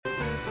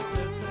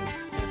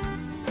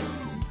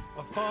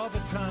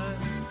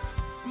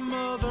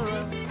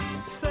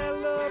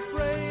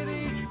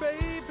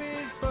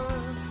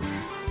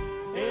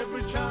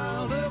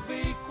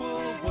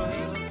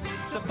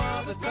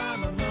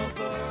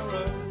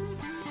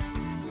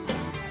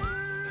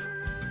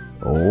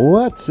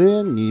What's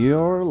in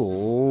your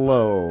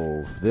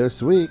loaf?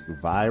 This week,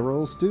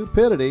 viral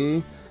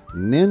stupidity,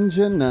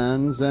 ninja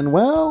nuns, and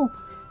well,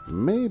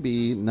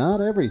 maybe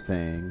not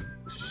everything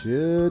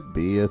should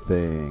be a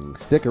thing.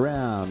 Stick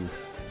around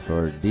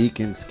for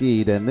Deacon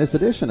Skeet and this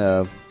edition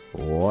of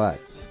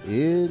What's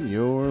in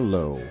Your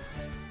Loaf?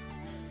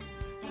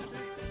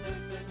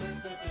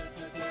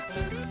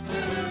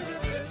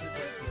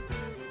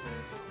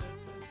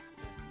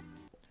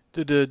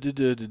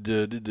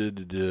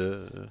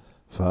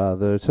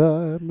 Father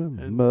Time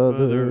and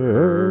Mother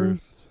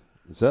Earth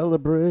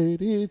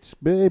celebrate each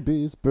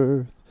baby's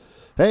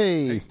birth.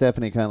 Hey,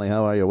 Stephanie Conley,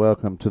 how are you?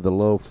 Welcome to the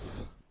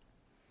loaf.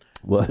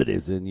 What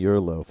is in your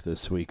loaf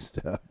this week,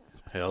 Steph?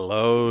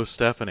 Hello,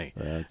 Stephanie.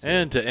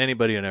 And to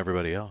anybody and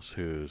everybody else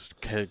who's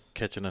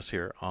catching us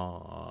here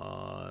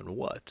on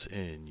What's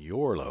in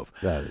Your Loaf.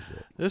 That is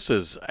it.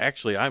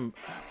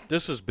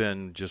 This has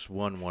been just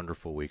one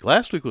wonderful week.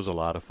 Last week was a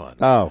lot of fun.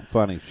 Oh,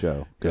 funny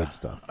show. Good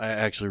stuff.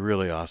 Actually,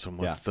 really awesome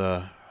with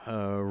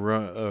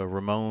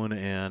Ramon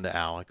and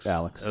Alex.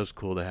 Alex. It was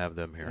cool to have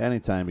them here.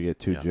 Anytime you get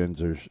two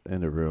gingers in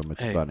the room,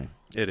 it's funny.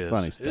 It is.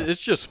 Funny stuff. It's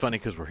just funny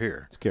because we're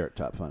here. It's Carrot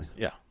Top funny.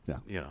 Yeah. Yeah.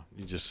 You know,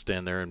 you just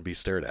stand there and be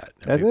stared at.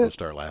 And That's people it.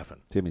 start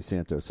laughing. Timmy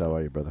Santos, how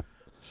are you, brother?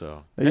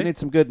 So You need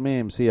some good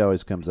memes. He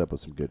always comes up with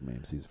some good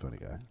memes. He's a funny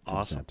guy. Tim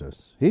Awesome.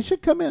 Santos. He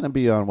should come in and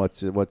be on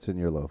What's in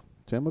Your Loaf.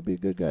 Tim would be a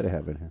good guy to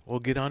have in here. We'll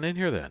get on in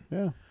here then.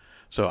 Yeah.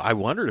 So I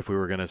wondered if we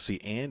were going to see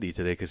Andy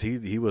today because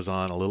he was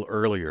on a little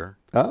earlier.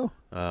 Oh.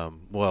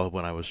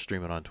 When I was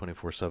streaming on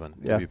 24/7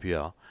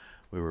 WPL,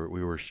 we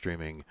were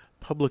streaming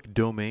public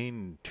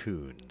domain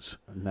tunes.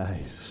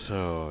 Nice.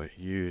 So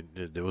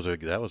that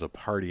was a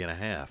party and a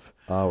half.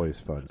 Always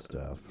fun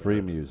stuff.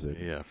 Free music.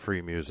 Yeah,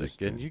 free music,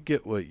 Just and you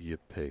get what you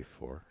pay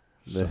for.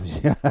 So.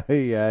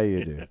 Yeah,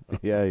 you do.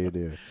 Yeah, you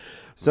do.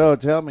 So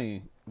tell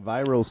me,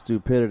 viral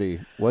stupidity.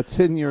 What's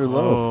in your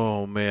loaf?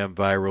 Oh man,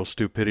 viral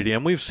stupidity,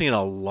 and we've seen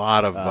a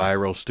lot of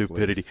viral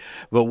stupidity. Please.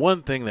 But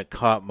one thing that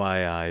caught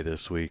my eye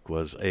this week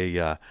was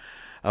a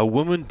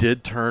woman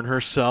did turn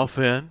herself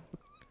in,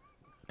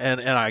 and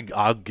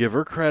I'll give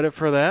her credit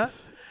for that.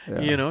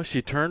 Yeah. You know,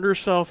 she turned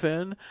herself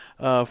in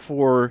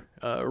for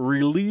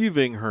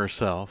relieving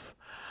herself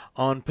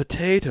on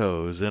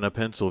potatoes in a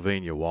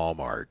Pennsylvania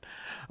Walmart.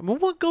 I mean,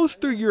 what goes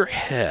through your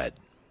head?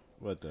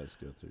 What does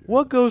go through your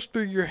What goes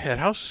through your head?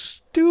 How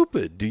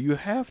stupid do you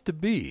have to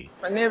be?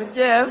 My name is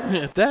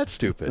Jeff. That's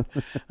stupid.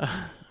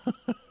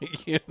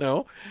 You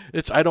know,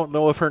 I don't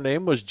know if her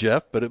name was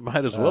Jeff, but it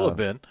might as well have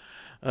been.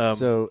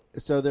 So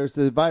there's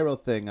the viral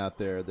thing out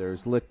there.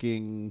 There's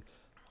licking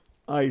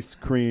ice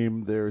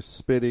cream. There's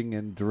spitting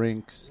in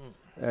drinks.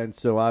 And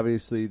so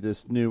obviously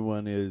this new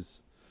one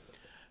is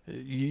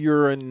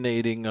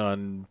Urinating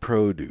on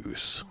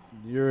produce.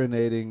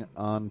 urinating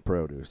on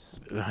produce.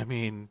 I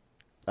mean,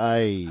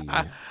 I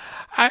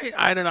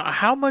don't know.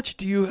 How much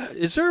do you?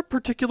 Is there a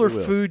particular You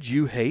will. food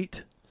you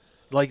hate?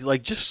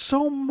 Like just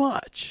so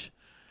much.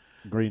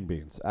 green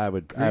beans. I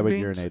would Green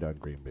beans? urinate on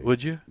green beans.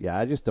 Would you? Yeah,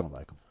 I just don't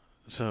like them.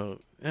 So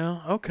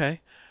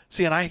okay.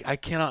 See, and I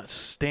cannot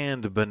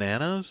stand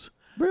bananas.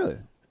 Really?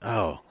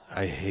 Oh,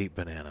 I hate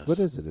bananas. What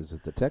is it? Is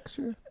it the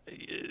texture?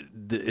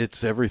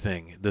 It's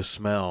everything. The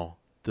smell,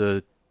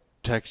 the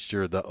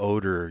texture, the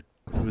odor,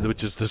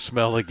 which is the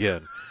smell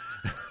again.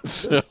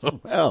 So,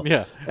 Well,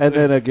 yeah. And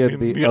then again,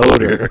 the The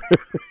odor.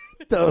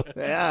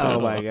 Oh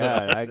my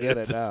God, I get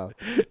it now.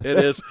 It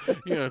is,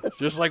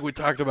 just like we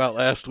talked about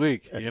last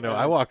week.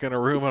 I walk in a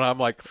room and I'm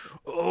like,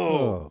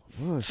 Oh,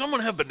 what?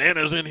 someone have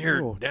bananas in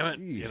here, Oh, damn it.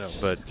 jeez.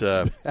 But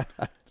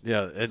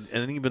yeah, and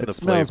even It the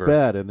smells flavor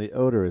bad, and the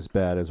odor is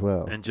bad as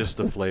well. and just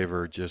the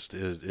flavor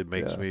it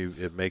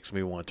makes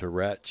me want to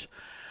retch.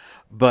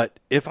 But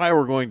if I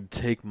were going to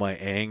take my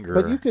anger,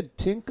 But you could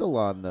tinkle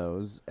on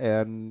those,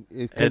 and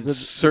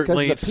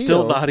certainly because the peel,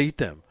 still not eat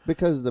them.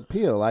 because of the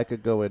peel, I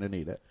could go in and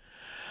eat it.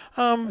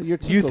 Your Do you,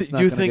 tinkle's th- not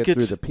do you going to think get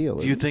through it's the peel. do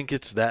is you it? think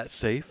it's that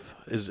safe?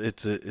 Is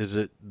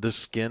it the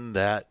skin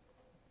that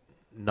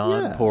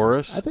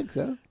non-porous? Yeah, I think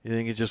so. You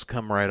think it just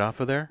come right off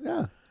of there?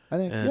 Yeah, I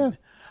think And,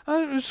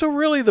 yeah. So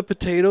really, the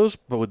potatoes,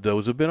 but would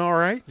those have been all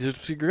right?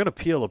 If you're going to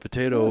peel a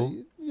potato,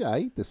 Yeah, I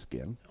eat the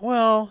skin.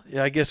 well,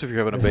 yeah, I guess if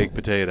you're having a baked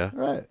potato,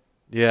 Right.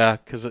 yeah,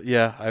 because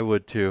I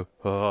would too.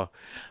 Oh.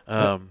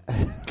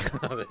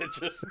 It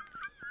just,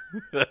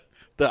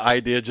 the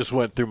idea just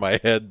went through my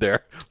head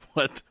there.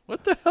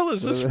 What the hell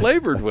is this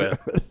flavored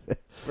with?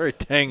 Very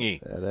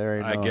tangy. There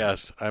ain't I no-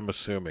 guess I'm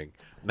assuming.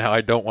 Now I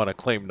don't want to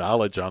claim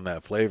knowledge on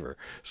that flavor,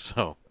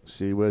 so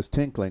She was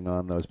tinkling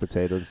on those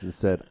potatoes and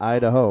said,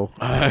 "Idaho,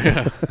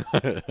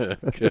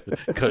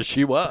 because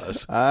she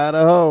was.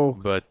 Idaho."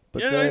 But in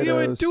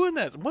Potatoes. doing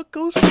that, what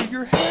goes through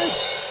your head?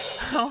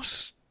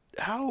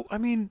 How? I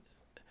mean,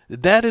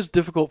 that is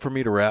difficult for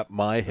me to wrap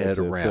my head That's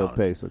it, Phil around.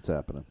 Pace, what's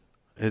happening?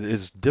 It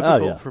is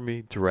difficult yeah. for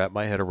me to wrap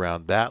my head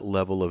around that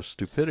level of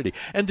stupidity,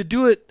 and to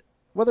do it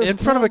Well, there's in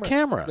front of a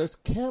camera. There's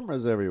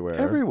cameras everywhere.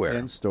 Everywhere.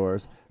 In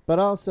stores. But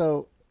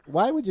also,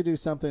 why would you do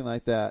something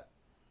like that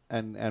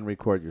and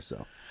record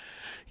yourself?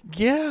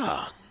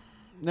 Yeah.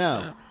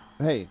 Now,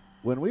 hey,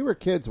 When we were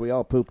kids, we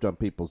all pooped on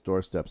people's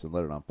doorsteps and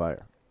lit it on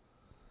fire.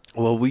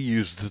 Well, we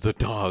used the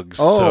dogs,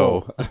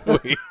 Oh. so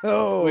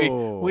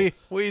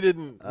we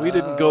didn't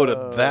go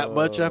to that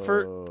much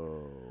effort.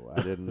 Oh,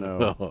 I didn't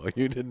know. No,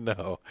 you didn't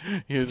know.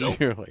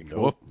 You're like,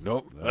 nope.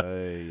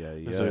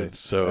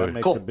 So that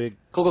makes a big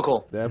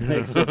Cool. That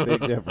makes a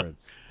big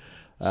difference.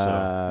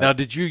 now,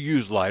 did you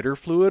use lighter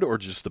fluid or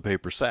just the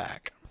paper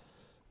sack?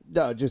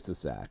 No, just a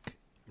sack.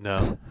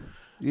 No.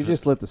 You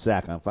just lit the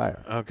sack on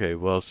fire. Okay.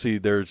 Well, see,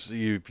 there's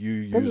if you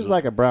use This is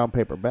like a brown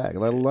paper bag,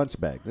 like a lunch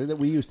bag.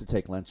 We used to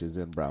take lunches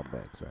in brown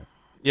bags, right?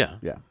 yeah.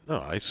 Yeah.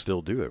 No, I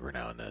still do every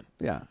now and then.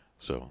 Yeah.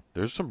 So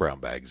there's some brown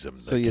bags in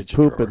the So you'd kitchen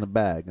poop drawer. in the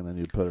bag and then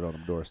you'd put it on the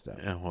doorstep.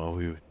 Yeah. Well,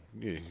 we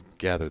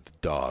gathered the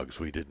dogs.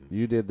 We didn't.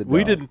 You did the. We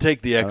dog. didn't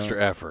take the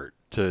extra effort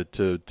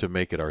to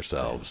make it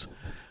ourselves.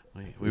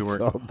 We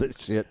weren't. Called the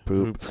shit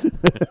poop.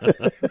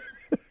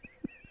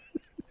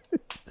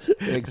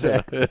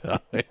 Exactly.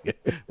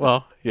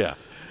 Well, yeah.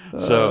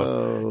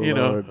 So Oh, you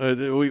know,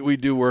 we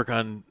do work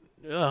on.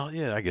 Well,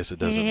 yeah. I guess it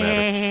doesn't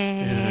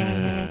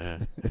matter.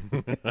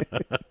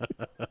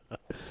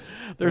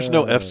 There's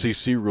no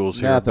FCC rules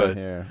here, Nothing but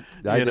here.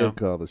 I you know. did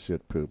call the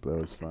shit poop. That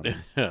was funny.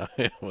 yeah,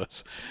 it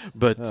was.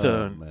 But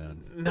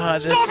Man. no,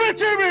 stop it,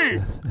 Jimmy.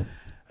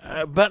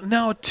 But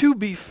now, to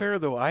be fair,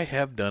 though, I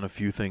have done a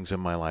few things in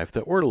my life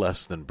that were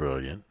less than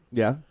brilliant.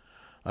 Yeah.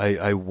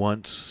 I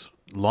once,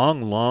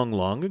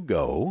 long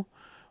ago,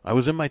 I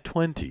was in my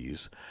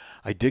 20s.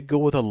 I did go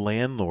with a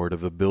landlord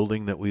of a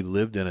building that we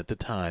lived in at the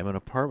time, an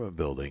apartment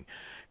building,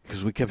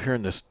 because we kept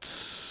hearing this.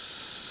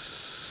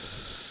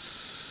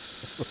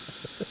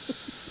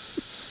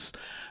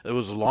 It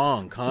was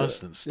long,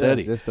 constant,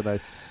 steady. Yeah, just a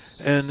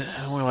nice. And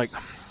we're like,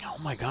 oh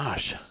my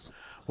gosh,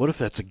 what if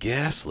that's a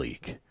gas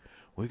leak?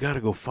 We got to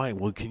go find.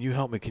 Well, can you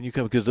help me? Can you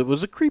come? Because it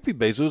was a creepy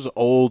base. It was an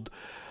old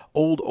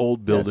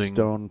building.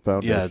 Stone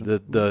foundation. Yeah,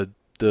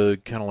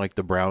 the kind of like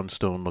the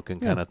brownstone looking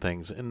kind of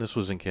things. And this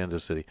was in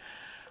Kansas City.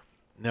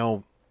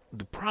 Now,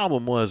 the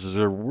problem was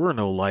there were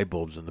no light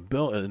bulbs in the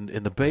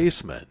in the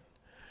basement,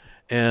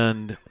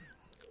 and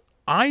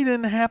I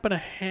did not happen to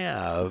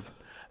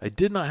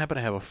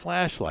have a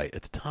flashlight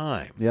at the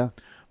time. Yeah.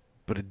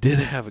 But it did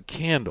have a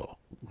candle.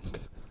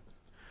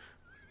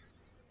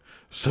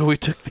 So we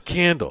took the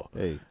candle.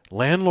 Hey.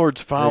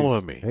 Landlord's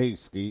following me. Hey,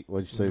 Skeet,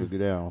 what'd you say we go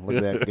down? Look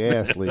at that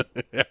gas leak.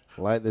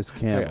 Light this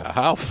candle. Yeah,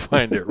 I'll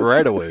find it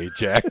right away,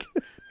 Jack.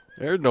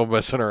 There's no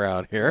messing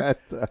around here.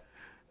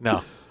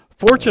 Now,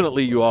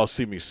 fortunately, you all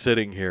see me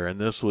sitting here,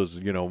 and this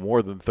was,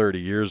 more than 30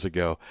 years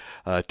ago.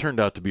 It turned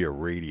out to be a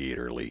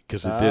radiator leak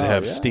because it did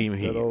have steam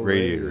heat,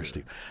 radiator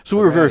steam. So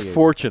we were very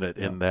fortunate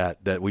in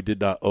that we did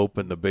not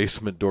open the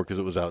basement door because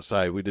it was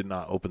outside. We did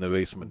not open the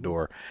basement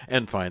door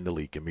and find the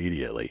leak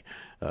immediately,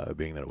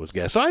 being that it was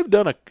gas. So I've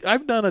done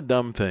a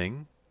dumb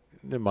thing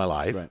in my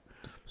life. Right.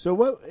 So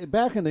what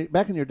back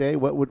in your day,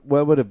 what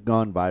would have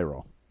gone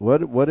viral?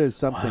 What is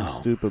something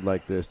stupid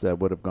like this that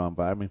would have gone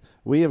by? I mean,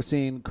 we have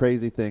seen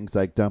crazy things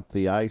like dump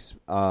the ice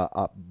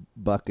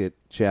bucket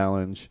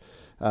challenge.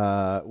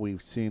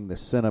 We've seen the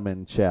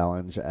cinnamon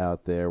challenge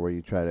out there where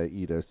you try to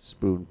eat a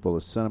spoonful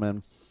of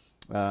cinnamon.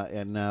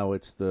 And now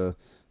it's the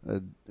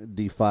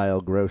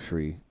defile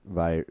grocery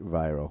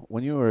viral.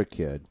 When you were a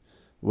kid,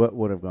 what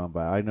would have gone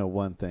by? I know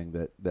one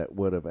thing that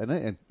would have.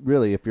 And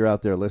really, if you're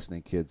out there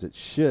listening, kids, it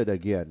should,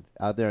 again,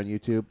 out there on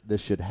YouTube,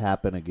 this should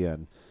happen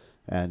again.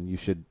 And you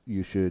should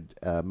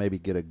maybe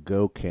get a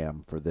Go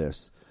Cam for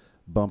this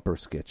bumper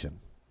skitching.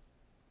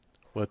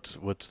 What's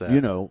that?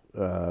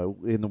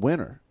 In the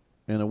winter,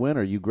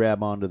 you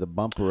grab onto the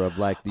bumper of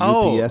like the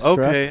UPS truck.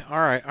 Okay, all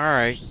right.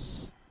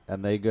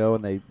 And they go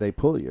and they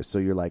pull you, so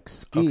you're like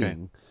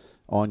skiing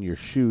on your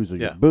shoes or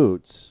your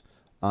boots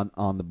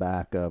on the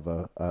back of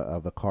a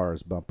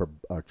car's bumper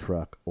or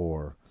truck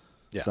or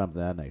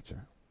something of that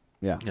nature.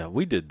 Yeah, yeah,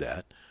 we did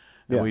that.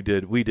 And we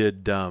did.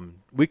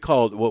 We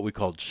called what we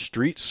called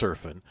street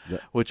surfing,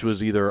 which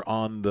was either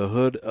on the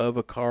hood of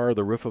a car,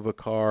 the roof of a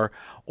car,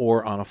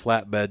 or on a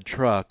flatbed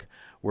truck,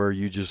 where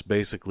you just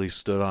basically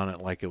stood on it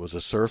like it was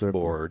a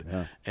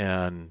surfboard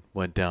and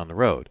went down the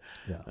road.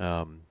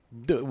 Yeah.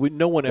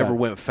 No one ever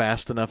went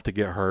fast enough to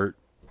get hurt,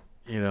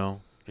 Yeah,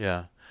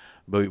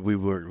 but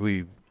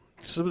we.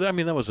 So I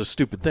mean, that was a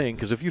stupid thing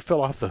because if you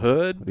fell off the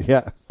hood, we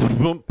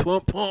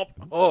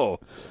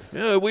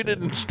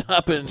didn't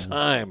stop in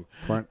time.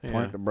 Point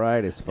the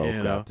brightest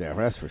folk out there,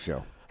 that's for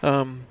sure.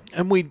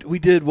 And we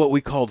did what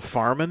we called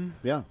farming.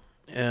 Yeah.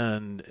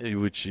 And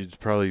which is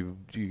probably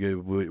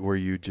where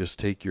you just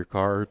take your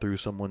car through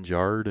someone's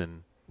yard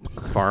and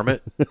farm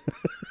it.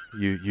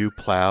 you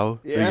plow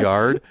the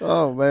yard.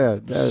 Oh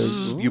man,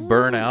 you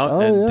burn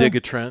out and dig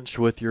a trench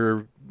with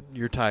your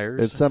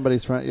tires. It's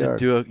somebody's front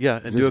yard.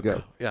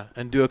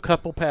 And do a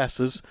couple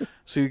passes,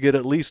 so you get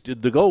at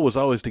least. The goal was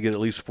always to get at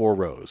least 4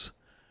 rows.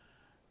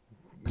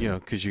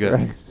 Because you got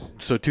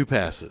so 2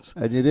 passes.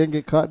 And you didn't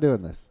get caught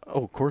doing this.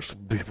 Oh, of course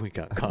we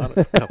got caught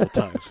a couple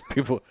times.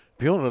 People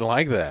didn't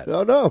like that.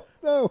 Oh no.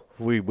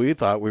 We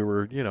thought we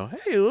were,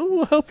 hey,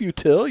 we'll help you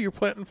till you're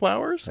planting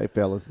flowers. Hey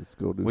fellas, let's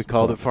go do. We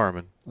called it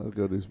farming. Let's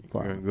go do some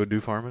farming. We're gonna go do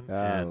farming,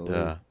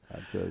 and I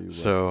tell you what.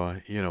 So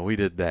we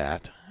did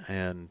that,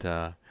 and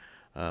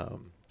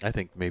I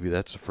think maybe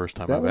that's the first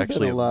time That I've would've been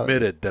actually a lot-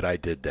 admitted that I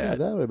did Yeah, that.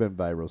 that would have been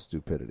viral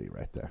stupidity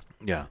right there.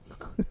 Yeah.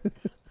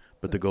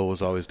 But the goal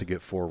was always to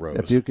get 4 rows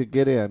If you could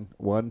get in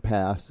one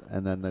pass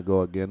and then the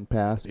go again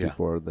pass Yeah.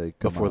 before they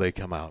come before out. they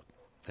come out,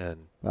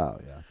 and Oh,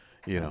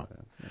 yeah.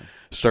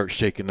 start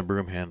shaking the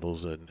broom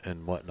handles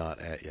and whatnot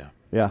at you.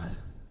 Yeah.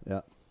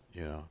 Yeah.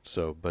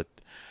 So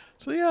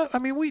yeah, I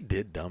mean, we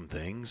did dumb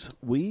things.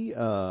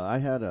 I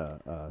had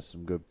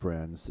some good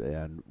friends,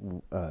 and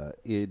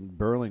in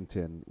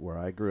Burlington, where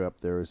I grew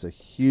up, there was a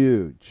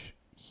huge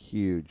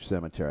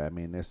cemetery. I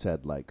mean, this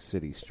had like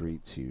city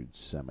streets, huge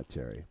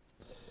cemetery.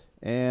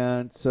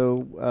 And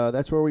so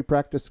that's where we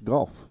practiced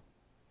golf.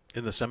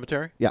 In the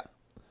cemetery? Yeah.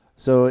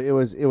 So it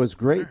was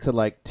great to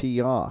like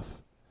tee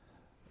off.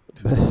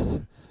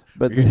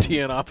 But You're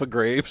teeing off of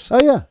graves?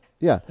 Oh, yeah.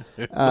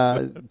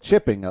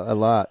 Chipping a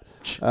lot.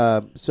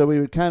 So we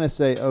would kind of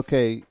say,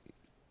 okay,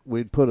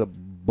 we'd put a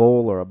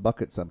bowl or a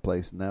bucket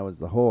someplace, and that was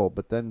the hole.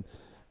 But then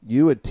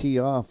you would tee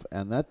off,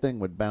 and that thing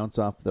would bounce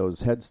off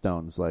those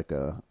headstones like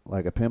a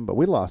pin. But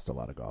we lost a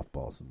lot of golf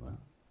balls in the.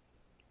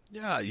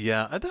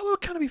 Yeah. That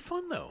would kind of be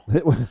fun, though.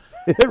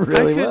 It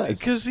really was.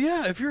 Because,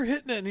 if you're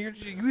hitting it and you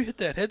hit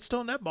that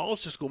headstone, that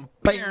ball's just going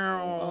bam.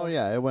 Oh,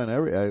 yeah, it went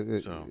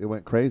it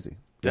went crazy.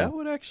 That Yeah.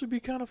 would actually be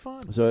kind of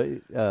fun. So,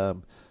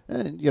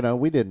 and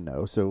we didn't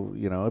know. So,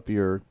 if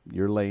you're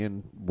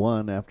laying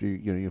one after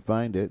you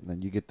find it, and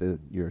then you get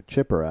your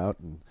chipper out,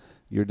 and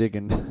you're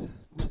digging,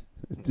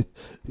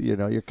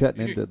 you're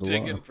cutting into the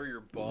digging lawn. for your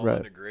ball Right.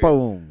 in the grave.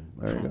 Boom.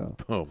 There you go.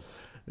 Boom.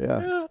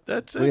 Yeah.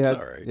 That's We had,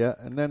 all right. yeah,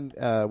 and then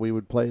we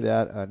would play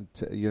that on,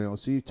 so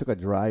you took a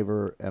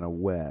driver and a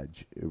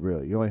wedge.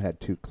 You only had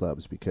 2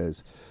 clubs,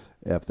 because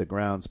if the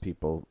grounds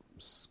people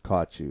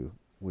caught you,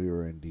 we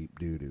were in deep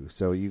doo-doo.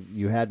 So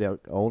you had to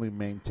only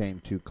maintain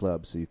 2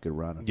 clubs so you could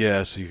run them.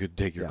 Yeah, so you could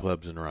take your Yeah.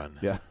 clubs and run.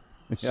 Yeah.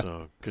 Yeah.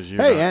 So, cause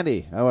Hey,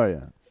 Andy, how are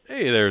you?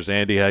 Hey, there's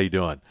Andy. How you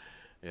doing?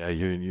 Yeah,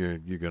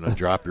 you're gonna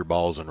drop your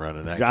balls and run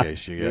in that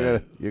case. You're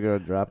gonna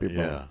drop your balls.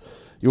 Yeah.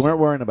 You weren't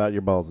worrying about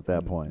your balls at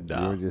that point. No.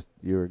 You were just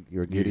you're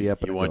giddy up.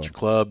 You and want going. your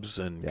clubs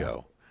and Yeah.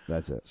 go.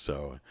 That's it.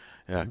 So,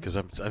 yeah, because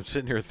I'm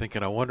sitting here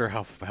thinking, I wonder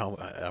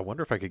I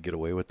wonder if I could get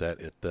away with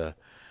that at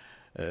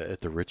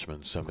the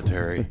Richmond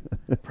Cemetery.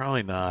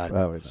 Probably not.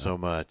 Probably not. So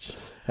much.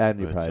 And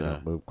you But, probably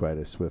don't move quite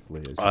as swiftly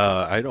as you.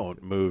 I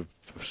don't move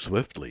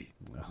swiftly.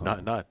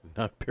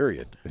 Not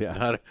period. Yeah.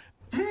 Not,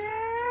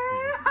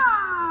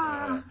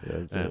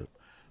 That's yeah. it.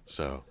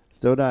 So.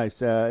 So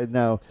nice.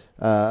 Now,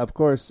 of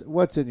course,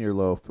 what's in your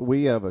loaf?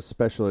 We have a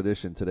special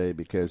edition today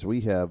because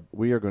we are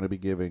going to be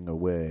giving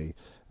away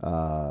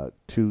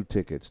 2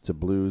 tickets to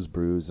Blues,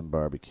 Brews, and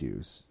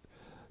Barbecues.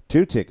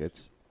 2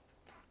 tickets.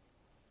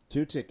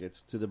 2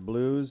 tickets to the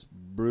Blues,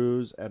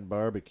 Brews, and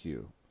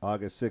Barbecue,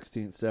 August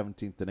 16th,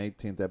 17th, and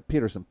 18th at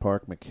Peterson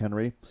Park,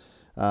 McHenry.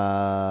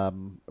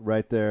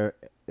 Right there.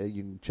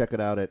 You can check it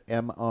out at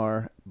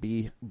mrbb.com.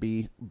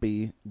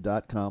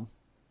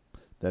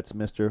 That's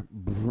Mr.com.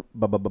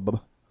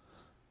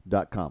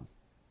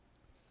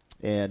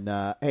 And,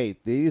 hey,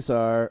 these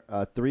are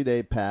a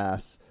 3-day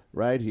pass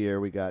right here.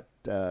 We got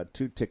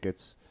 2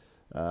 tickets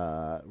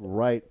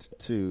right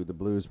to the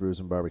Blues, Brews,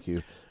 and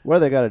Barbecue. What do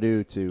they got to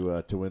do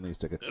to win these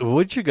tickets?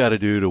 What you got to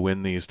do to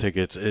win these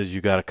tickets is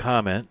you got to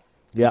comment,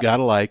 Yeah. you got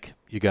to like,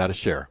 you got to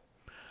share.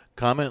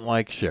 Comment,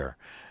 like, share.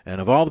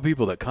 And of all the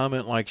people that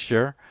comment, like,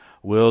 share,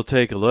 we'll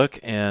take a look,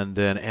 and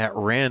then at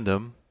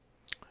random,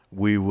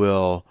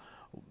 we'll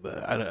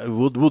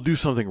do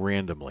something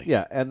randomly.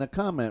 Yeah, and the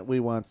comment, we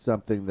want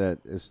something that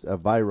is a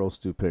viral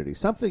stupidity.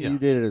 Something Yeah. you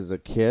did as a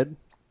kid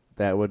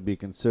that would be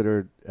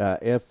considered,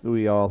 if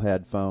we all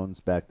had phones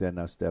back then.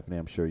 Now, Stephanie,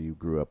 I'm sure you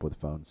grew up with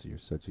phones. You're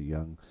such a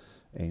young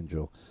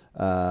angel.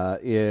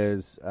 What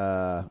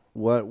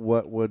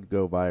would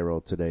go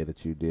viral today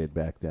that you did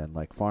back then,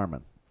 like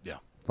farming? Yeah.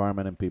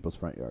 Farming in people's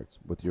front yards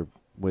with your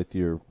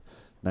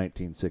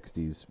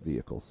 1960s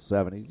vehicles.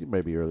 70s,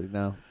 maybe early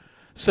now.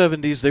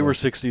 70s, they were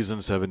 60s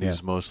and 70s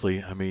Yeah.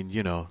 mostly. I mean,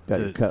 Got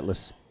your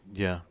Cutlass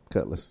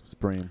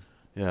Supreme.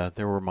 Yeah,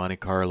 there were Monte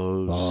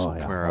Carlos,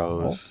 yeah.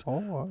 Camaros,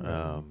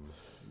 Oh.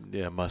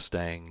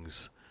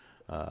 Mustangs.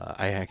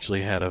 I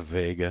actually had a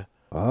Vega,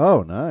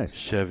 Oh, nice.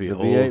 Chevy, the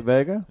old V8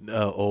 Vega.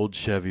 old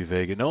Chevy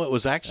Vega. No, it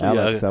was actually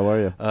Alex, how are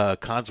you?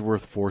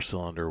 Codsworth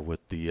 4-cylinder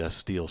with the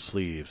steel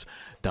sleeves.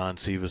 Don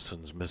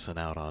Stevenson's missing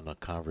out on a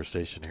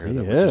conversation here He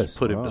that would is. just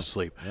put him Wow. to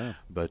sleep. Yeah.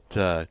 But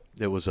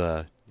it was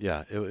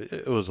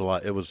it was a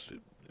lot. It was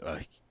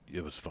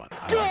fun. I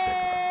liked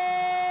that car.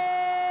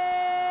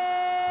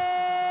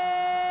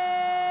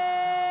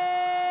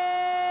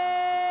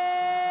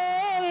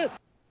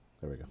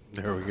 There we go.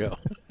 There we go.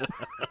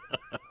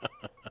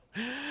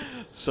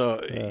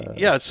 So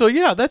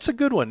that's a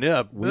good one.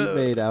 Yeah, We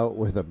made out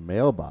with a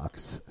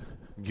mailbox.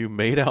 you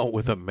made out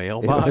with a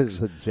mailbox. It was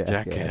the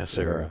Jackass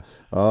era. era.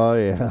 Oh,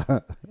 yeah.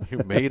 You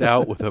made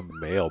out with a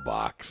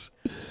mailbox.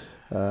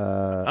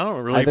 I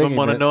don't really I think even he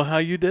want to meant- know how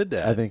you did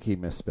that. I think he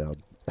misspelled.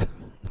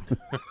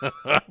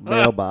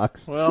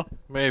 mailbox. Well,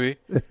 maybe.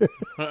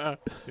 Hey,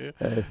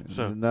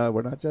 So no,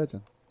 we're not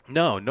judging.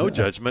 no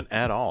judgment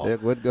at all.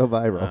 It would go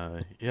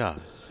viral. Yeah,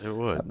 it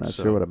would. I'm not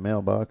sure what a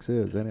mailbox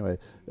is. Anyway,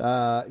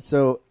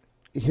 so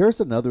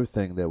here's another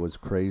thing that was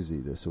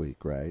crazy this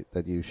week, right?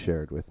 That you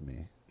shared with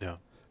me. Yeah.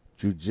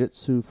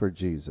 Jiu-Jitsu for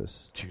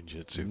Jesus.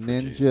 Jiu-Jitsu for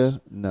Ninja Jesus.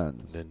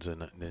 nuns.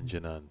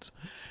 Ninja nuns.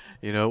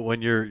 You know,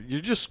 when you're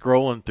just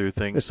scrolling through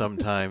things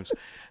sometimes,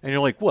 and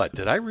you're like, "What?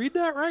 Did I read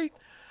that right?"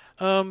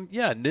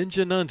 Yeah,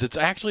 ninja nuns. It's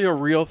actually a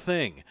real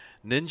thing.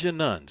 Ninja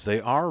nuns.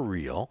 They are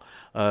real.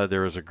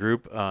 There is a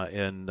group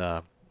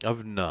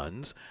of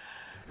nuns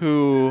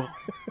who.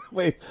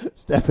 Wait,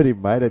 Stephanie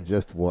might have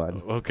just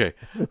won. Okay,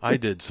 I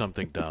did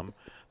something dumb.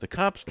 The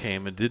cops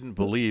came and didn't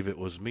believe it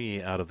was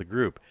me out of the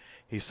group.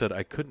 He said,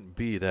 I couldn't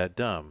be that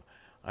dumb.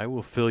 I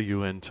will fill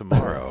you in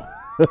tomorrow.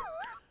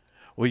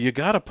 Well, you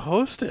got to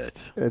post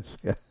it.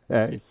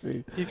 I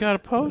see. You got to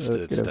post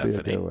it, It's gonna be a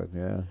Stephanie. good one,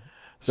 yeah.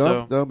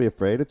 So, Don't be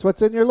afraid. It's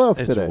what's in your loaf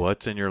it's today.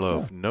 what's in your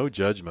loaf. Yeah. No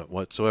judgment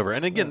whatsoever.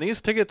 And again,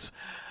 these tickets,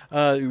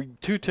 2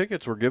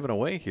 tickets were given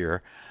away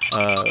here,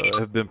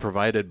 have been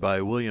provided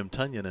by William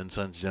Tunyon and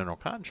Sons General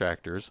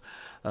Contractors.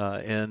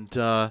 And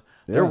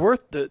they're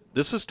worth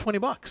this is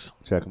 $20.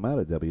 Check them out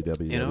at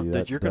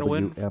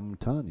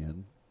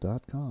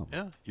www.wmtunyon.com.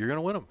 Yeah, you're going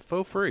to win them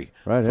for free.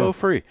 Right for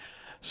free.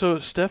 So,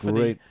 Stephanie,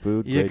 great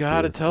food, you great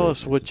got to beer, tell great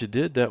us what you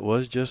did that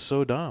was just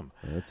so dumb.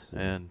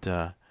 And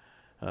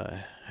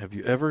have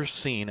you ever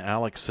seen,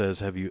 Alex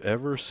says, have you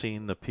ever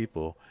seen the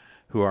people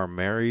who are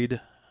married,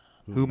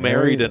 who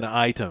married an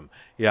item?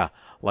 Yeah,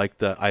 like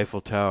the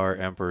Eiffel Tower,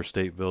 Empire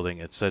State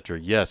Building, etc.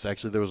 Yes,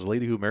 actually, there was a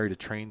lady who married a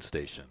train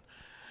station.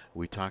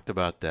 We talked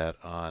about that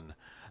on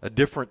a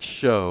different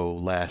show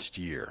last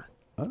year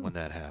when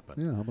that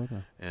happened. Yeah, how about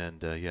that? And,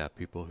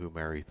 people who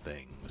marry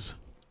things.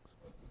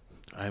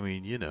 I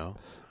mean,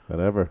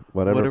 Whatever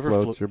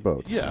floats your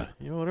boat. Yeah,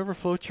 whatever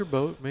floats your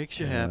boat makes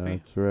you happy.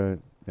 That's right.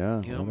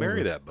 Yeah.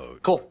 Marry that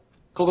boat. Cool.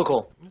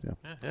 Yeah.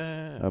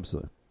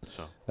 Absolutely.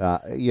 So.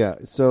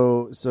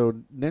 So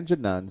ninja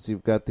nuns.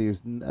 You've got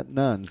these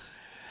nuns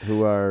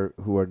who are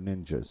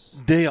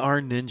ninjas. They are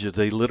ninjas.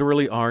 They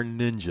literally are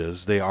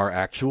ninjas. They are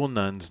actual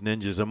nuns,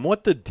 ninjas. And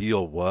what the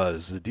deal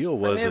was is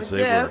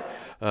they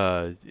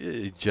were.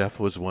 Jeff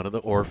was one of the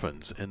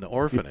orphans in the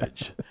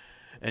orphanage.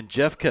 And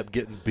Jeff kept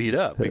getting beat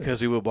up because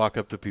he would walk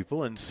up to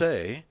people and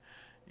say,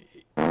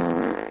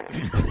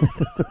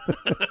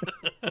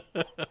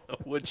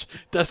 which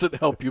doesn't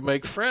help you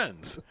make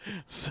friends.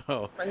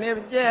 So my name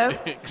is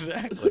Jeff.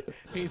 Exactly.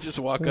 He'd just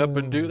walk up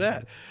and do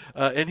that.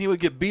 And he would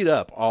get beat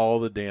up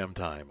all the damn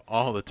time,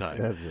 all the time.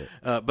 That's it.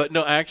 But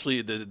no,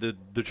 actually,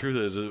 the truth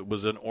is it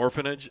was an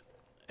orphanage,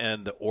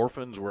 and the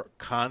orphans were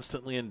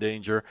constantly in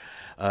danger.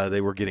 They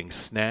were getting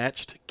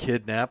snatched,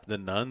 kidnapped. The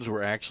nuns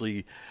were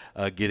actually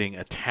getting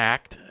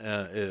attacked,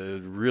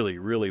 really,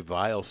 really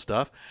vile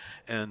stuff.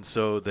 And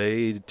so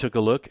they took a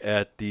look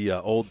at the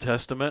Old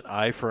Testament,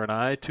 eye for an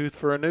eye, tooth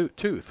for a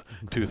tooth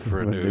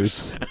for a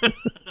noose.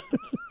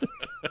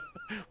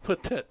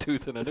 Put that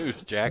tooth in a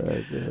noose, Jack.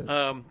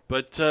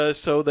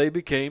 So they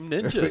became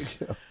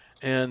ninjas.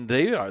 And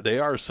they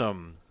are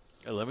some,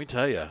 let me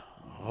tell you,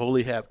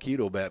 holy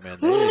Hapkido Batman.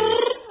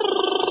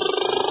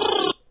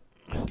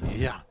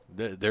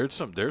 There's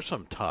some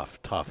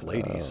tough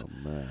ladies.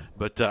 Oh, man.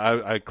 But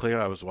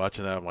I was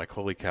watching that. I'm like,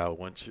 holy cow!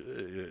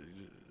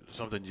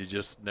 Something you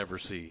just never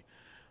see.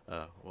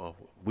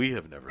 We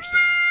have never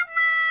seen.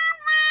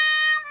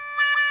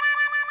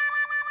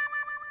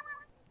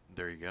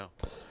 There you go.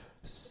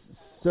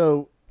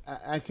 So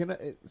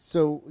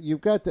So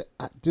you've got the.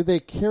 Do they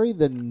carry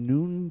the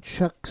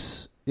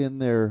nunchucks in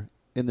their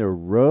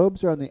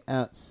robes or on the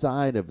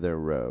outside of their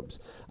robes?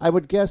 I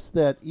would guess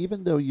that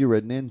even though you're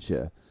a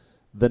ninja,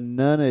 the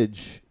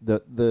nunnage,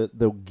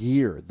 the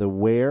gear, the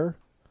wear,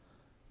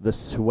 the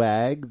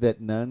swag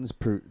that nuns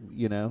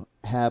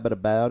habit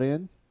about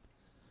in,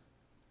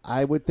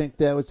 I would think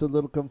that was a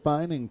little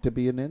confining to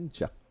be a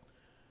ninja.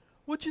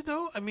 Would you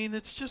though? I mean,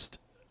 it's just.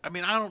 I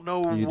mean, I don't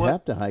know You'd what.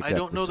 have to hike I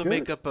don't know the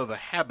makeup of a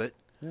habit.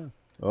 Yeah.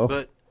 Oh.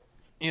 But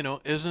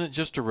isn't it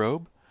just a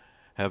robe?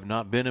 Have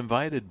not been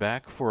invited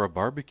back for a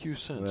barbecue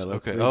since. Well,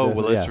 okay.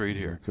 let's read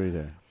here. Let's read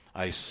here.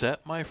 I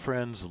set my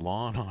friend's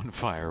lawn on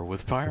fire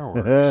with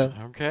fireworks.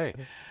 Okay.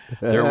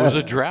 There was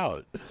a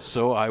drought,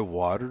 so I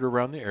watered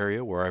around the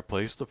area where I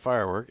placed the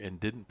firework and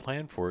didn't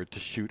plan for it to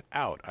shoot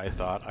out. I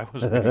thought I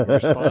was being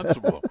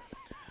responsible.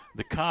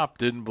 The cop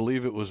didn't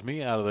believe it was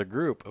me out of the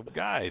group of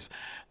guys.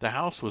 The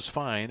house was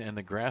fine, and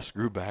the grass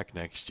grew back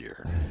next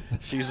year.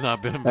 She's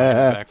not been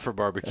invited back for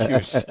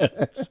barbecue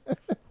since.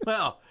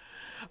 Well,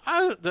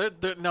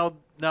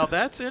 now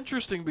that's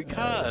interesting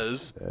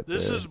because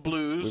this is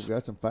Blues. We've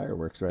got some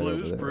fireworks right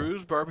over there.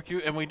 Brews,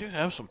 barbecue, and we do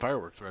have some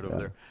fireworks right over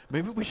there.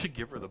 Maybe we should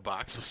give her the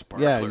box of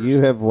sparklers. Yeah,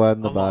 you have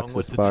won the along box of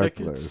with the sparklers.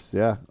 tickets.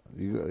 Yeah.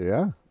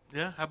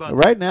 Yeah, how about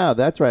right now,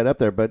 that's right up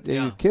there. But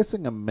Yeah.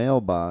 kissing a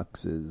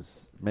mailbox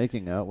is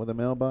making out with a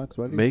mailbox.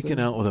 What do you making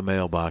say? out with a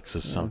mailbox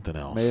is something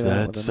else. made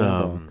out with That's a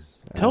mailbox.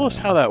 tell us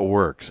how that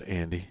works,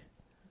 Andy.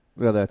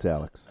 Well, that's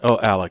Alex. Oh,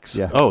 Alex.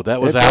 Yeah. Oh,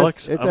 that was It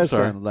Alex? It I'm does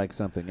sorry. sound like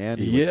something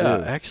Andy Yeah,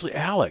 would do. actually,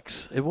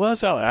 Alex. It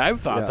was Alex. I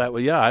thought that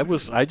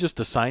was, I just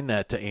assigned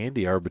that to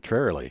Andy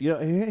arbitrarily. You know,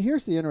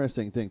 here's the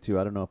interesting thing, too.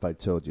 I don't know if I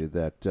told you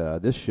that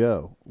this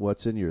show,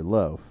 What's in Your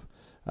Loaf,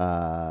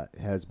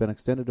 has been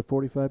extended to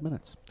 45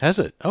 minutes. Has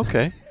it?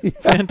 Okay.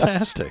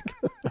 Fantastic.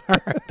 All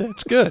right,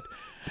 that's good.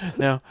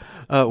 Now,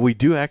 we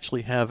do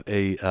actually have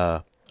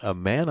a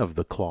man of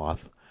the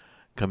cloth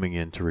coming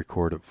in to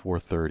record at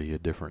 4:30, a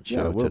different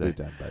show we'll today.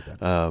 be done by then.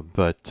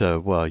 But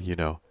well,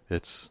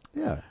 it's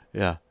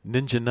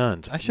Ninja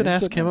Nuns. I should Ninja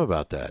ask him Nuns.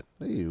 about that.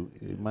 You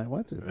might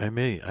want to. I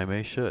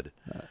may should.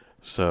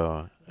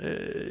 So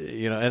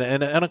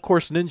and of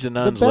course, Ninja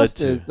Nuns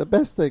The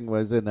best thing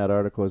was in that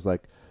article is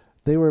like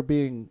they were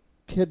being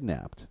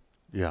kidnapped.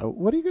 Yeah.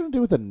 What are you going to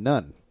do with a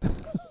nun?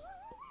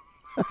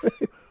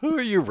 Who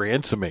are you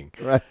ransoming?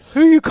 Right.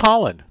 Who are you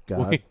calling?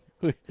 God.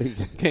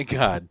 Thank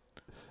God.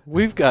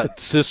 We've got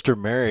Sister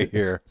Mary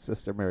here.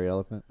 Sister Mary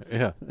Elephant.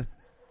 Yeah.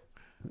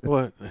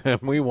 What?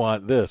 And we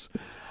want this.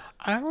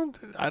 I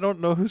don't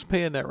know who's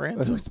paying that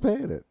ransom. Who's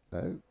paying it?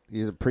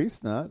 He's a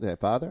priest, not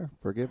Father.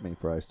 Forgive me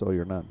for I stole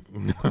your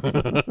nun.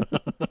 I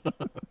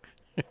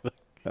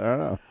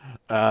don't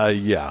know.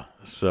 Yeah.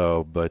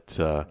 So, but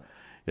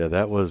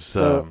that was.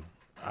 So-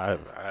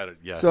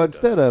 yeah. So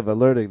instead of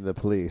alerting the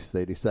police,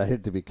 they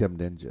decided to become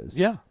ninjas.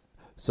 Yeah.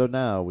 So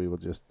now we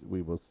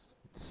will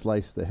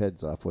slice the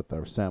heads off with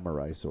our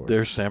samurai swords.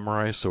 They're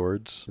samurai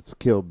swords. It's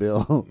Kill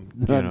Bill,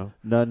 know.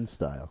 nun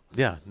style.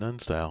 Yeah, nun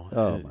style.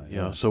 Oh my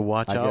God! So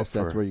watch out. I guess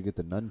that's for, where you get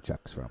the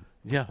nunchucks from.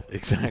 Yeah,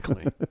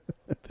 exactly.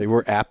 They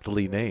were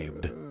aptly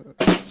named.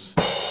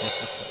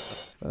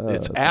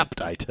 It's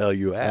apt, I tell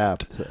you,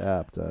 apt.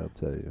 Apt. I'll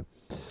tell you.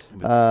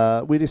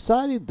 We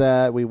decided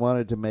that we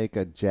wanted to make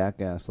a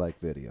Jackass-like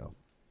video.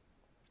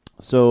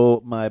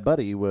 So my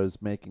buddy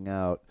was making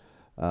out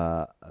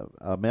a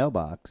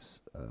mailbox.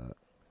 It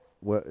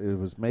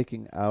was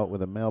making out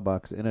with a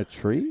mailbox in a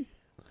tree.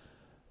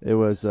 It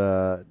was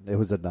a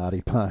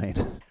naughty pine.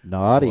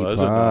 Naughty It was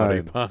pine. a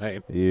naughty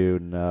pine. You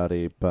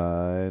naughty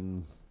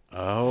pine.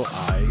 Oh,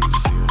 I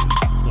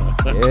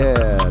see.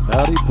 Yeah,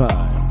 naughty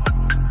pine.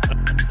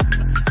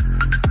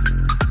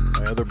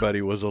 My other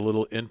buddy was a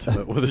little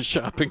intimate with a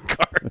shopping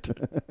cart.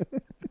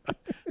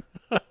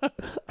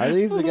 Are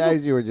these the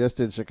guys you were just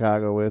in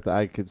Chicago with?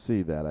 I could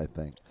see that, I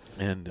think.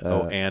 And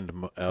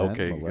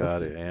molested.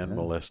 got it. And Yeah.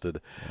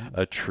 molested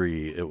a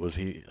tree. It was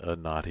a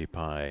naughty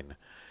pine,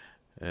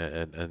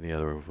 and the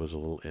other was a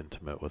little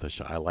intimate with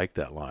a. I like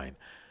that line.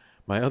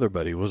 My other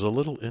buddy was a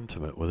little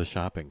intimate with a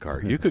shopping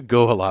cart. You could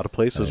go a lot of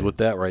places with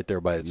that right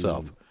there by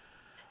itself.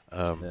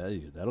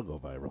 That'll go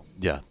viral.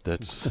 Yeah,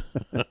 that's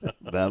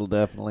That'll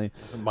definitely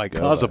might go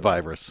cause a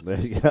viral. virus.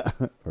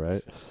 Yeah,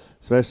 right.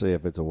 Especially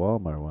if it's a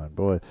Walmart one.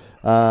 Boy,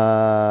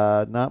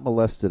 not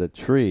molested a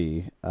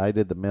tree. I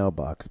did the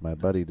mailbox. My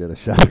buddy did a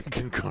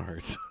shopping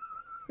Cart.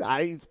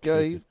 He's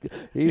good.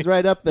 He's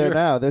right up there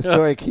now. This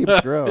story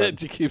keeps growing. It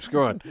keeps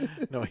growing.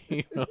 No,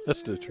 he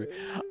molested a tree.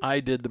 I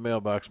did the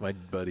mailbox. My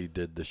buddy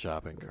did the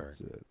shopping cart.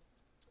 That's it.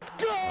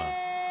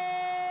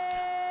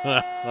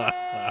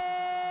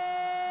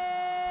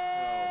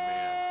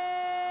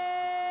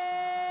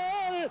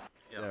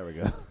 There we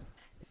go.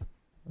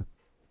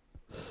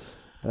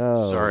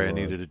 Sorry, I Lord.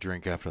 needed a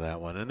drink after that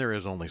one, and there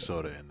is only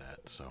soda in that.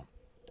 So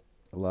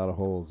A lot of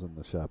holes in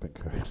the shopping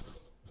cart.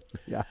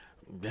 Yeah.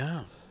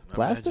 yeah,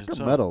 Plastic or imagine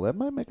so. metal? That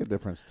might make a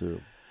difference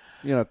too.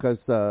 You know,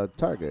 because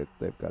Target,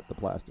 they've got the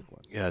plastic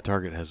ones. Yeah,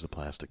 Target has the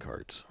plastic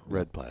carts,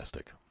 red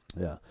plastic.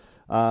 Yeah.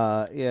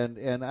 So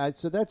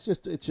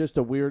it's just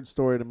a weird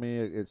story to me.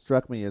 It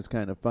struck me as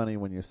kind of funny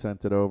when you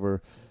sent it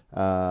over.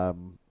 I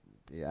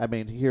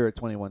mean, here at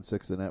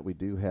 216 The Net, we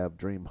do have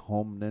Dream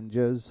Home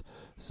Ninjas.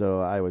 So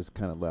I was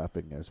kind of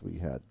laughing as we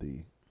had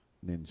the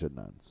Ninja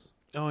Nuns.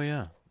 Oh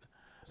yeah,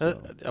 So,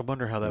 I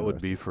wonder how that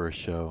would be for a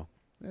show.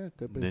 yeah,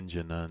 could be.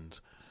 Ninja Nuns.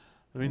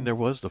 I mean, there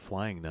was the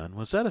Flying Nun.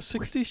 Was that a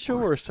 60s show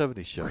or a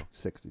 70s show?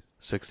 60s.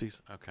 60s?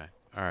 Okay.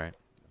 All right.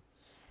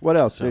 What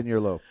else in your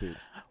loaf, Pete?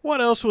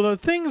 What else? Well,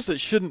 things that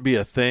shouldn't be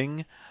a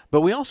thing,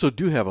 but we also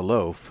do have a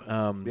loaf.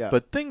 Yeah.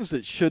 But things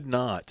that should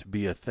not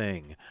be a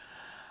thing.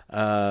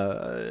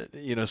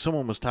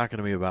 Someone was talking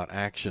to me about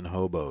action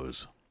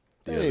hobos.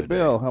 the Hey, other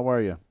Bill, day. how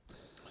are you?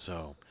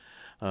 So,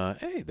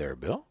 hey there,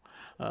 Bill.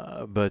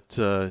 But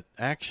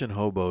action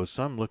hobos.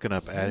 So I'm looking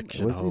up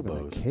action It was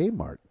hobos. even a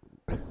Kmart.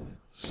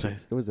 Say-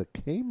 It was a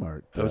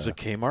Kmart. That was a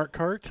Kmart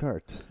cart?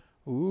 cart.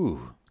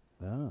 Ooh.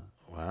 Ah,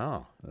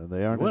 Wow.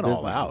 they aren't Went in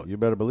all business. out. You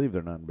better believe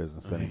they're not in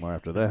business anymore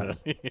after that.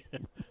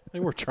 They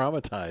were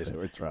traumatized. They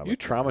were traumatized. You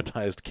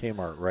traumatized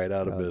Kmart right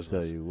out of I'll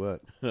business. tell you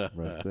what,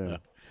 right there.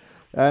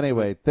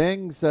 Anyway,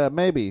 things,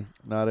 maybe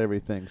not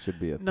everything should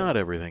be a thing. Not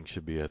everything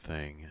should be a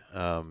thing.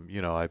 I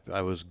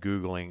was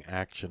Googling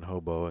action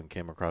hobo and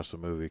came across a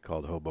movie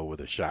called Hobo with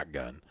a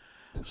Shotgun,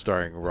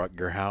 starring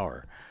Rutger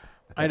Hauer.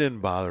 I didn't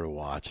bother to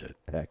watch it.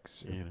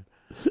 Action. You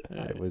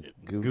know. I was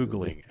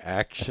Googling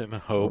action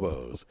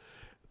hobos.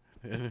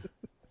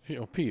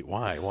 Pete,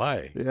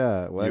 why?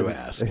 Yeah. You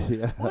ask.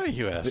 Yeah. Why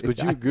you ask? Would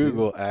you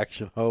Google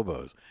action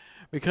hobos?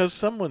 because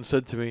someone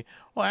said to me,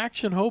 well,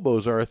 action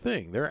hobos are a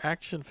thing. They're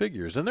action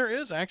figures. And there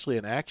is actually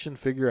an action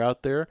figure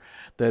out there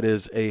that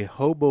is a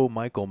hobo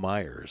Michael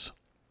Myers.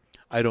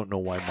 I don't know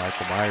why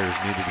Michael Myers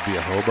needed to be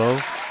a hobo.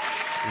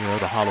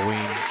 The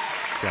Halloween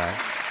guy.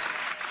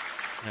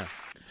 Yeah.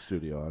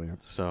 Studio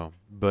audience. So,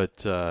 but,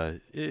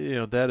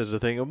 that is the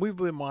thing. And we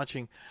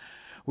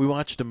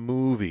watched a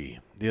movie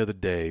the other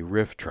day,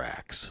 Riff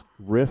Tracks.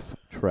 Riff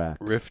Tracks.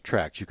 Riff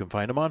Tracks. You can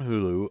find them on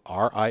Hulu,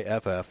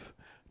 RIFF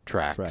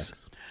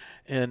Tracks.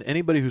 And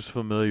anybody who's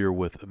familiar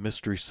with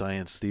Mystery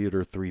Science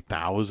Theater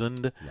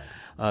 3000,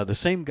 the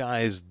same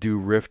guys do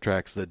Riff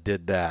Tracks that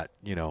did that,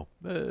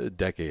 a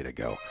decade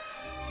ago.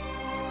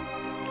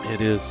 It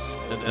is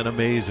an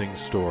amazing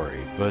story.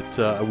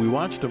 But we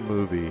watched a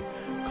movie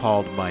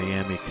called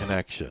Miami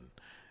Connection.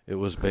 It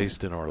was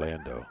based in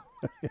Orlando.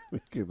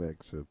 Miami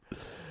Connection.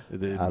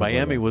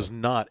 Miami was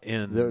not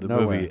in the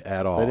movie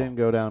at all. They didn't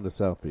go down to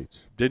South Beach.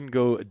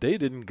 They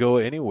didn't go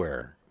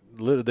anywhere.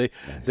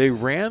 They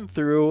ran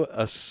through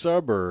a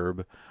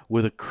suburb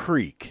with a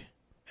creek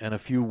and a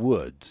few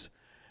woods,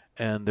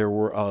 and there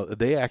were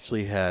they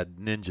actually had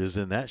ninjas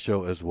in that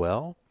show as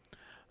well,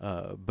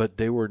 but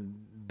they were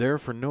there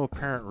for no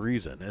apparent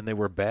reason, and they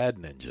were bad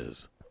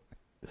ninjas.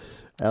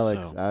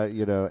 Alex,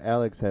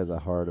 Alex has a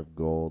heart of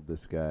gold.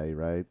 This guy,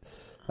 right?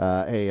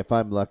 Hey, if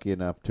I'm lucky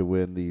enough to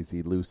win these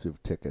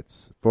elusive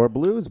tickets for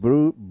Blues,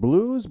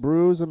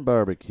 Brews, and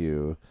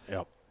Barbecue,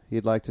 yep,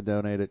 he'd like to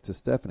donate it to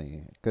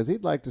Stephanie because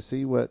he'd like to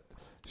see what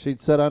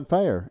she'd set on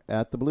fire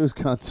at the blues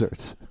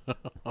concert.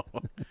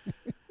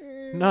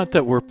 Not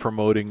that we're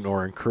promoting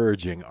nor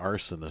encouraging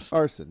arsonists.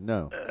 Arson,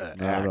 no,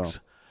 not at all.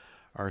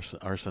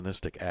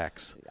 Arsonistic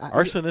acts.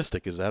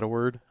 Arsonistic, is that a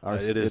word?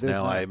 It is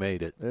now. I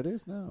made it. It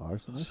is now.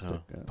 Arsonistic.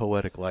 So,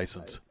 poetic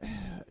license.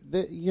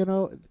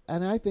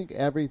 And I think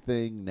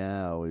everything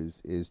now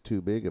is too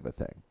big of a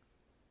thing.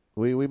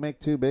 We make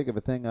too big of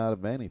a thing out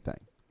of anything.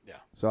 Yeah.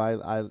 So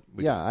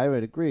I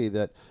would agree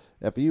that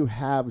if you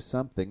have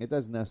something, it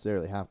doesn't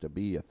necessarily have to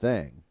be a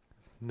thing.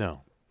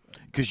 No.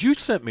 Because you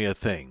sent me a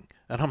thing,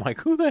 and I'm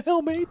like, who the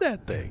hell made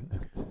that thing?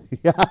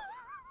 Yeah.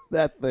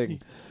 That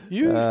thing.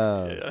 You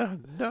got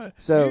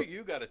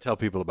to tell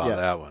people about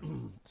that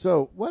one.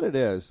 So what it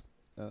is,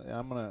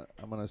 I'm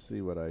gonna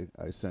see what I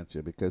sent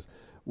you, because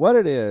what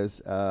it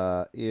is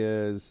when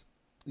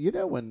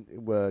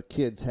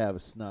kids have a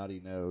snotty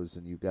nose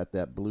and you've got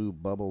that blue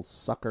bubble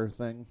sucker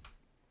thing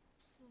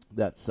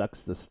that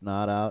sucks the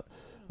snot out.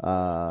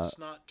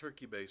 Snot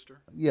turkey baster.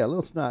 Yeah, a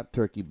little snot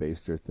turkey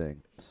baster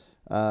thing.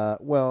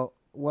 Well,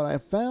 what I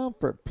found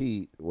for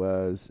Pete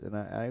was, and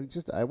I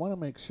want to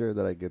make sure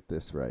that I get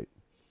this right.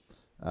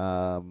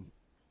 I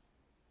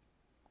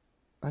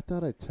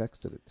thought I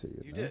texted it to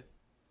you. You did.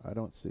 I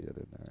don't see it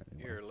in there anymore.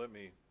 Here, let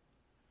me.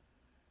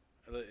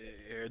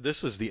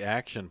 This is the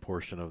action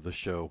portion of the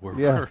show where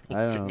Yeah,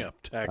 we're looking up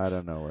text. I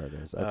don't know where it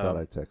is. I thought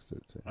I texted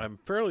it to you. I'm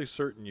fairly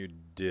certain you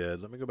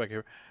did. Let me go back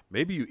here.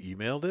 Maybe you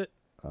emailed it.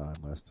 I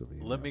must have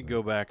emailed Let me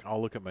go back. I'll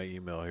look at my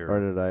email here. Or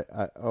did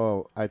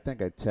I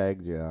think I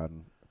tagged you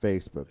on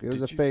Facebook. It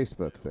was a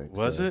Facebook thing.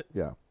 Was it?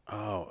 Yeah.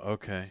 Oh,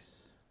 okay.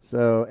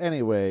 So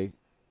anyway,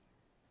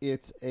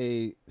 it's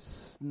a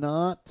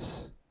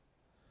snot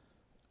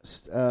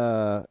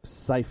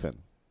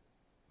siphon.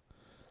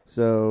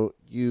 So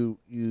you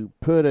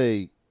put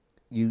a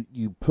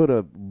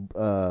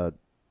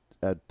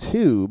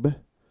tube,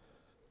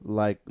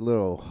 like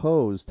little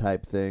hose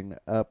type thing,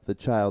 up the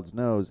child's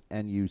nose,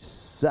 and you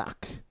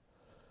suck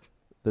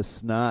the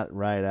snot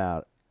right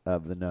out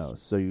of the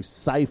nose. So you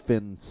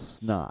siphon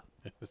snot.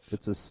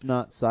 It's a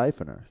snot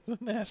siphoner. The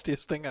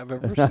nastiest thing I've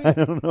ever seen. I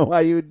don't know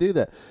why you would do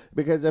that.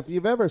 Because if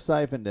you've ever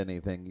siphoned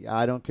anything,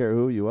 I don't care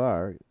who you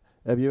are,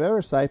 if you've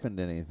ever siphoned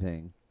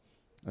anything,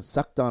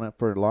 sucked on it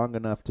for long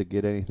enough to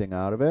get anything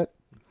out of it,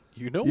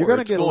 you're where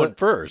it's going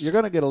first. You're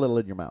going to get a little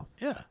in your mouth.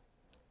 Yeah.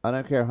 I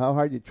don't care how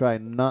hard you try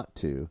not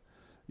to.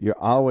 You're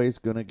always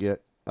going to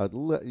get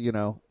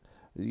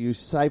you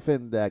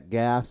siphon that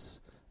gas.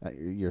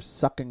 You're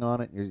sucking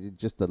on it. You're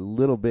just a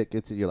little bit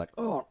gets it. You're like,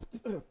 oh.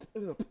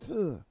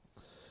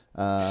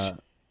 Yeah.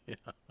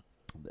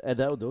 And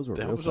those were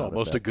that real was sound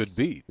almost effects. A good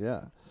beat.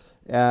 Yeah.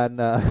 And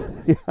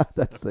yeah,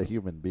 that's the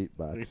human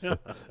beatbox. Yeah.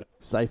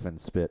 Siphon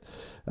spit,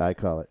 I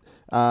call it.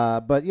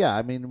 But yeah,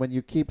 I mean, when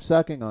you keep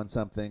sucking on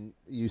something,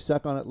 you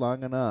suck on it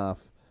long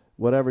enough,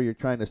 whatever you're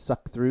trying to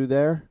suck through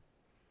there,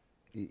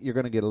 you're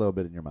going to get a little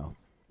bit in your mouth.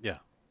 Yeah.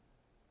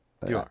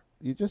 You are.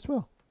 You just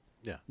will.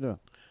 Yeah. Yeah.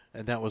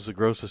 And that was the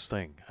grossest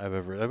thing I've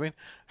ever. I mean,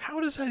 how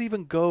does that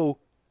even go?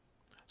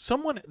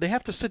 They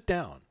have to sit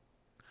down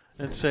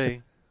and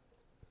say,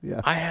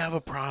 Yeah. I have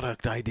a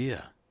product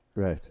idea.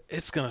 Right.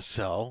 It's going to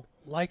sell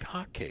like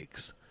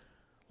hotcakes,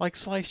 like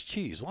sliced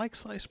cheese, like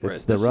sliced bread.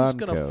 It's the this is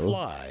going to Ronco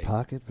fly.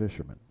 Pocket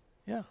Fisherman.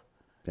 Yeah.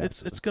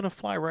 Absolutely. It's going to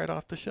fly right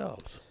off the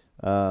shelves.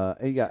 Yeah,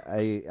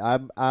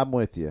 I'm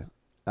with you.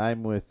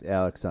 I'm with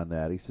Alex on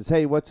that. He says,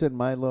 hey, what's in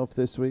my loaf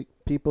this week?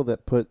 People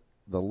that put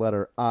the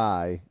letter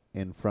I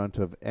in front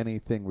of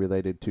anything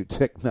related to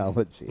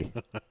technology.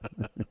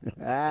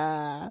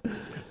 Yeah.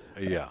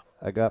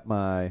 I got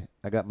my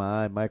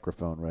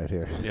microphone right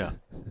here. Yeah.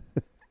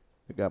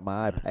 I got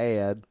my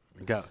iPad,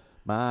 Got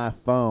my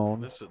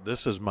phone,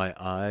 this is my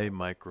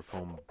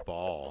microphone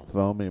ball.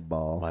 foamy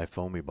ball, My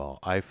foamy ball.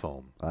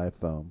 iPhone.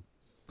 iPhone.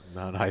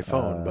 Not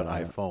iPhone, but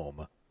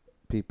iPhone.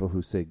 People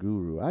who say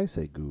guru, I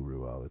say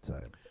guru all the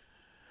time.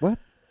 What?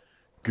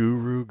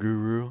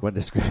 Guru. When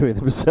describing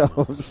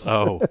themselves.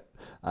 Oh.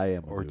 I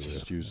am a Or guru.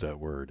 just use that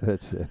word.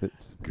 That's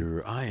it.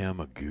 Guru. I am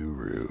a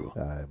guru.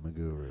 I'm a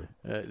guru.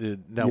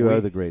 Now You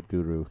are the great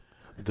guru.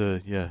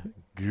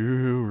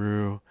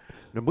 Guru.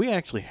 Now we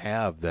actually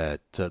have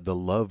that. The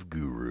Love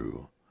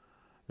Guru.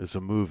 It's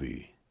a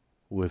movie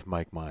with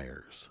Mike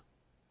Myers.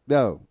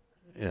 No,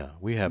 Yeah,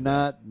 we have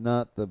not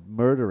the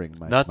murdering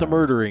Mike. not the Myers,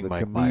 murdering the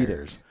Mike comedic.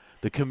 Myers.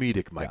 The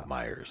comedic Mike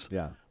Myers.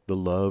 Yeah, The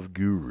Love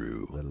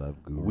Guru. the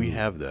love guru. We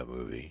have that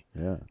movie.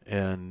 Yeah.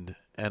 And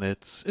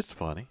it's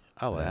funny.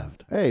 I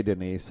laughed. Hey,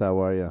 Denise, how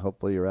are you?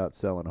 Hopefully you're out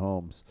selling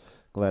homes.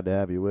 Glad to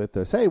have you with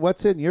us. Hey,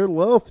 what's in your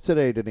loaf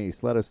today,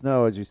 Denise? Let us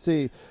know. As you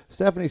see,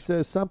 Stephanie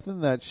says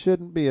something that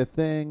shouldn't be a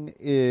thing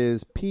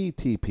is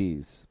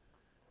PTPs.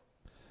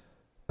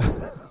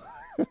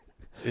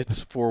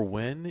 It's for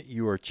when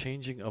you are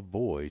changing a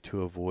boy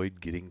to avoid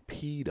getting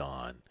peed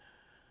on.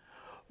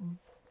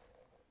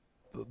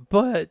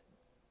 But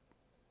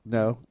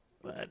No.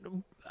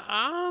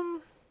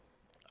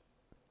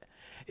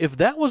 If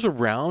that was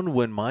around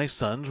when my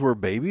sons were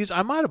babies,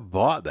 I might have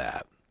bought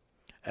that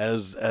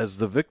as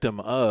the victim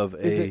of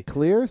Is it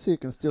clear so you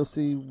can still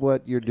see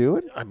what you're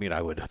doing? I mean,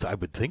 I would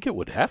think it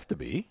would have to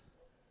be.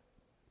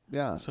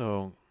 Yeah.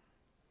 So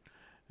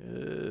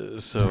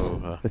That's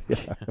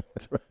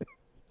right.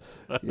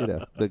 You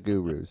know, the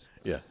gurus.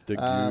 yeah, the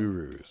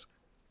gurus.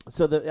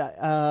 So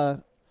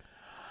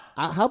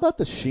how about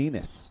the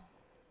sheeness?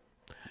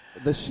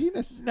 The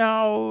sheeness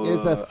Now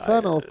is a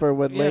funnel for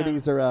when yeah.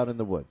 ladies are out in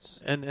the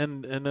woods. And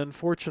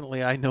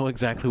unfortunately, I know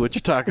exactly what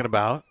you're talking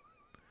about.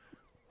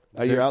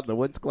 Are you out in the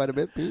woods quite a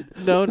bit, Pete?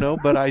 No,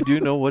 but I do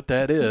know what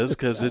that is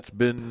because it's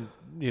been,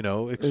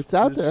 It's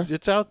out there.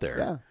 It's out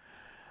there.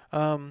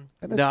 Yeah.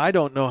 Now I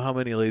don't know how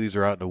many ladies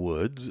are out in the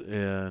woods,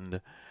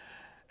 and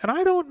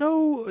I don't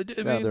know. I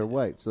No, mean, they're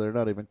white, so they're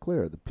not even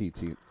clear, the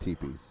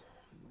PTPs.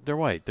 they're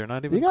white. They're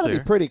not even. You got to clear.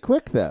 be pretty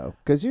quick, though,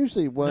 because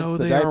usually once No,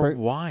 the they diaper are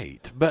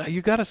white. But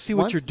you got to see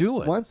what once- you're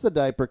doing. Once the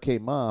diaper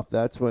came off,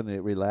 that's when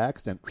it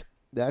relaxed, and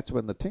that's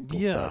when the tinkle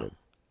Yeah. started.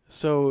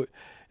 So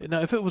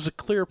now, if it was a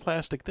clear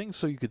plastic thing,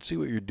 so you could see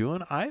what you're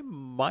doing, I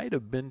might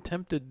have been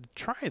tempted to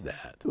try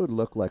that. It would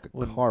look like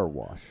a car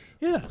wash.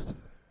 Yeah.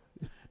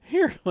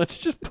 Here, let's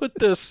just put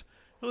this.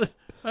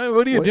 Hey,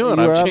 what are you Well, doing?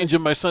 you were I'm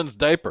changing my son's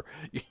diaper.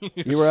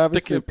 You were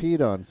obviously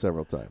peed on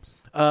several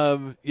times.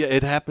 Yeah,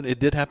 it happened. It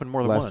did happen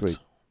more than Last once. week.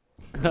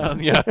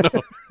 Yeah,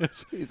 no.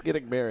 He's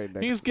getting married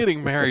next. He's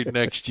getting married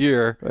next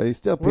year. Well, he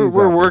still We're pees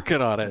on me.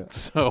 working on it.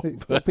 So, He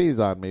still pees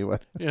on me.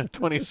 What? yeah,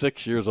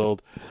 26 years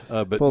old.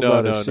 But Pulls no.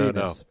 out his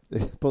sheeness.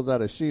 He pulls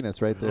out his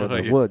sheeness right there in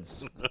the yeah.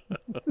 woods.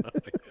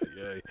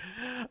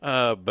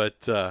 No,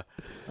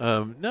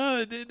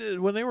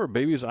 when they were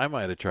babies, I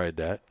might have tried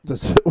that.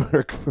 Does it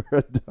work for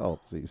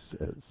adults? He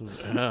says.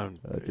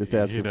 Just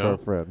asking for a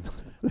friend.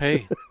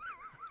 Hey,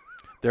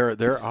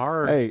 there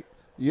are. Hey,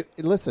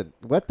 listen.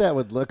 What that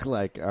would look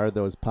like are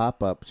those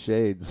pop-up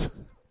shades.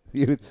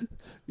 You're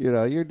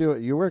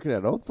working at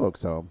an old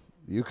folks' home.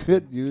 You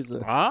could use a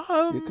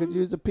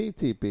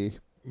PTP.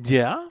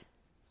 Yeah,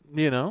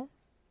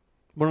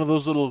 one of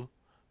those little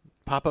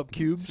pop-up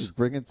cubes. She's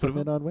bringing some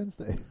in on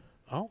Wednesday.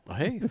 Oh,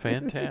 hey,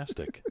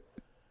 fantastic.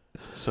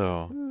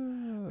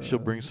 So she'll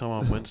bring some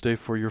on Wednesday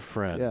for your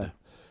friend. Yeah.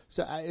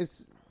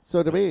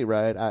 So to me,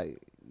 right?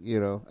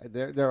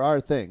 There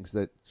are things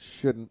that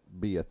shouldn't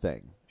be a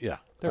thing. Yeah,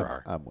 there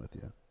are. I'm with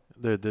you.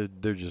 There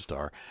just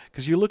are.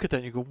 Because you look at that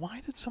and you go,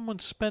 why did someone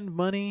spend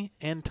money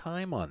and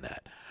time on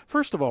that?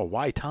 First of all,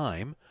 why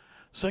time?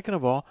 Second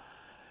of all,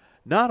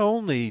 not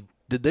only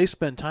did they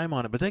spend time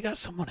on it, but they got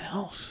someone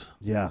else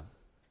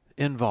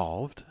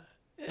involved,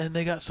 and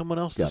they got someone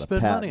else to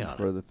spend money on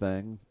for it. the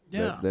thing.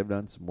 Yeah. They've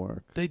done some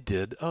work. They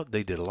did. Oh,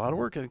 they did a lot of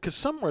work. Because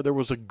somewhere there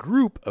was a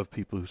group of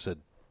people who said,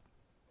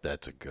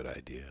 that's a good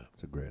idea.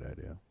 It's a great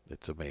idea.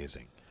 It's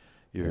amazing.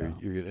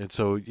 And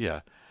so,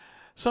 yeah.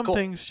 Some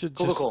things should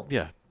Cool, just... cool.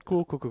 Yeah.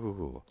 Cool.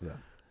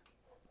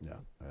 Yeah,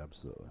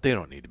 absolutely. They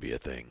don't need to be a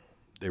thing.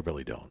 They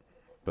really don't.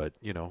 But,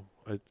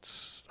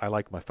 I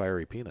like my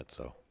fiery peanuts,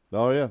 so.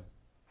 Oh, yeah.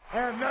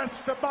 And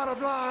that's the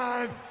bottom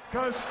line,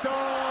 because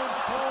Stone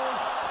Cold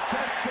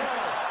said so.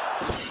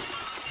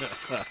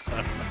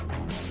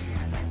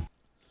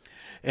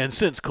 And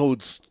since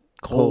Cold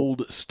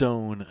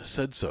Stone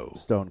said so.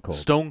 Stone Cold.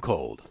 Stone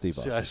Cold. Steve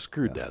See, I Austin.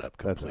 screwed Yeah, that up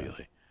that's completely.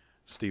 right.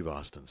 Steve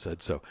Austin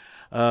said so.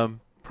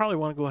 Probably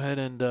want to go ahead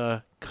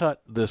and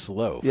cut this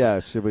loaf. Yeah,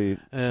 should we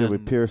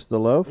pierce the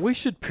loaf? We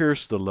should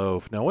pierce the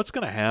loaf. Now, what's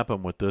going to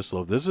happen with this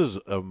loaf? This is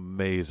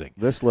amazing.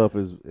 This loaf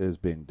is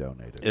being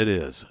donated. It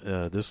is.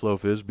 This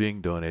loaf is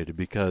being donated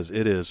because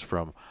it is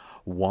from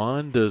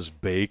Wanda's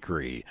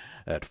Bakery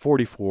at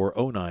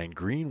 4409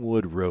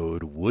 Greenwood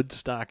Road,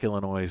 Woodstock,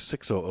 Illinois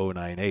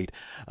 60098.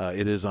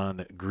 It is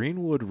on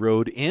Greenwood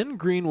Road in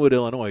Greenwood,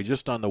 Illinois,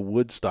 just on the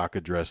Woodstock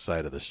address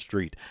side of the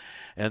street.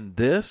 And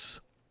this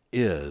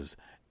is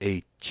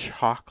a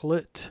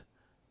chocolate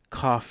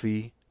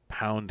coffee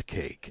pound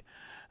cake.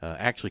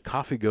 Actually,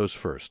 coffee goes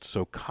first.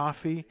 So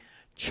coffee,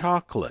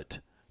 chocolate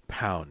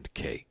pound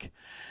cake.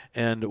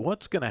 And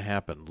what's going to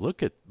happen?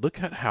 Look at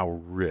how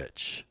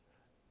rich.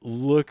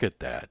 Look at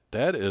that.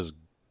 That is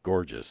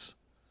gorgeous.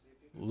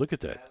 Look at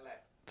that.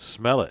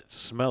 Smell it.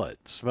 Smell it.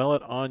 Smell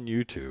it on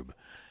YouTube.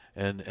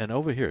 And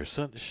over here.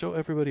 Show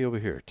everybody over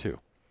here, too.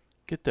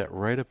 Get that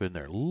right up in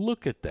there.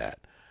 Look at that.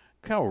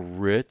 Look how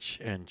rich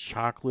and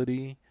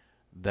chocolatey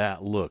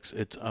that looks.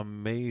 It's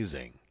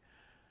amazing.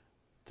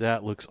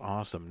 That looks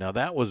awesome. Now,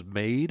 that was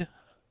made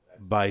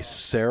by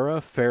Sarah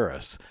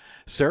Ferris.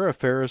 Sarah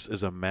Ferris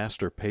is a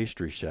master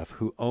pastry chef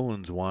who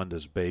owns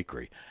Wanda's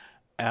Bakery.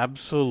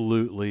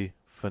 Absolutely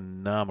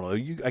phenomenal.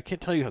 I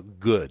can't tell you how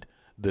good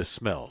this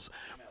smells.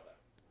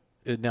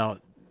 Now,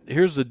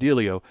 here's the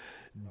dealio.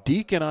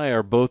 Deke and I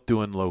are both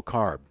doing low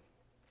carb.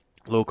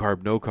 Low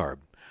carb, no carb.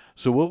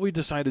 So what we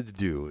decided to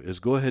do is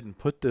go ahead and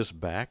put this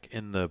back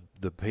in the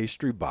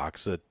pastry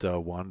box that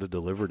Wanda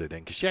delivered it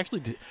in. Because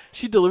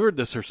she delivered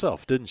this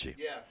herself, didn't she?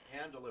 Yeah,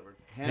 hand-delivered.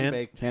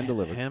 Hand-baked,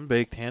 hand-delivered.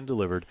 Hand-baked,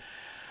 hand-delivered.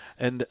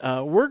 And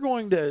we're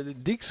going to,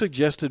 Deke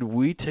suggested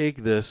we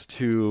take this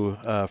to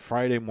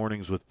Friday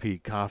Mornings with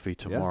Pete Coffee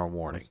tomorrow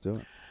morning. Let's do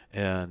it.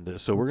 And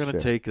so we're going to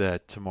take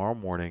that tomorrow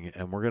morning,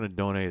 and we're going to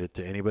donate it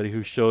to anybody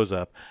who shows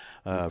up.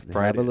 Friday.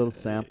 Have a little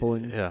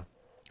sampling. Yeah.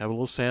 Have a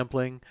little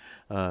sampling.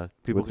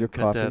 People With your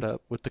can cut coffee? that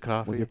up with the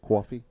coffee. With your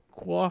coffee.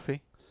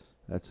 Coffee.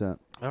 That's it.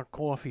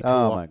 Coffee.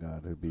 Oh, my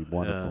God. It'd be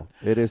wonderful.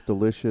 It is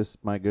delicious.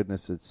 My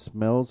goodness. It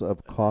smells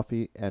of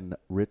coffee and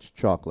rich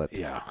chocolate.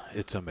 Yeah,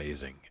 it's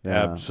amazing.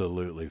 Yeah.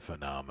 Absolutely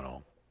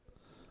phenomenal.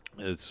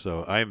 It's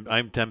so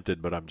I'm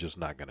tempted, but I'm just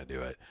not going to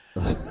do it.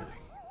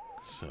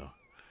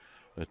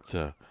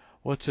 But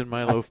what's in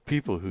my loaf?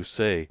 People who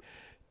say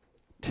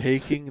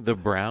taking the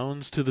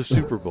Browns to the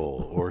Super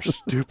Bowl or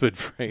stupid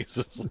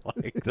phrases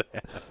like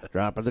that.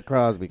 Dropping the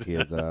Crosby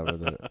kids out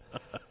with it.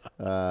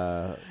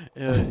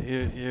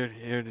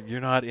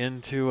 You're not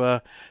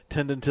into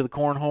tending to the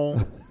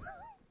cornhole.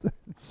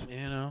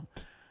 You know,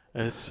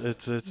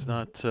 it's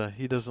not.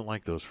 He doesn't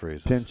like those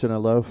phrases. Pinching a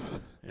loaf.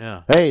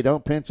 Yeah. Hey,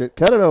 don't pinch it.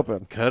 Cut it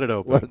open. Cut it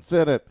open. What's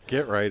in it?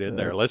 Get right in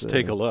there. Let's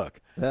take a look.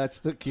 That's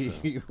the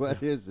key.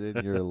 What is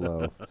in your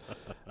loaf?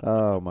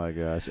 Oh, my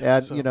gosh.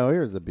 And,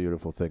 here's the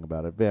beautiful thing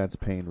about advanced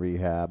pain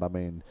rehab. I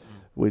mean,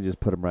 we just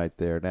put them right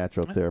there.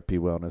 Natural therapy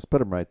wellness. Put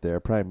them right there.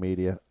 Prime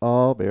Media.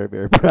 All very,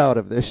 very proud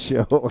of this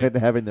show and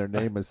having their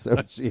name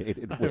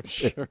associated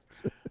with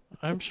it.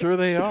 I'm sure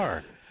they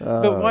are.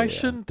 But why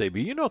shouldn't they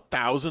be?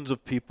 Thousands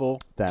of people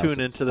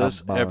tune into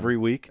this every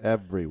week.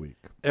 Every week.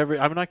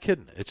 I'm not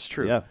kidding. It's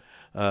true. Yeah.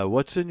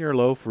 What's in Your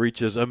Loaf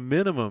reaches a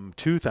minimum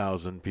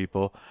 2,000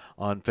 people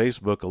on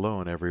Facebook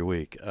alone every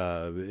week.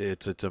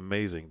 It's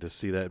amazing to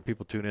see that, and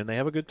people tune in. They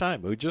have a good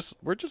time. We're just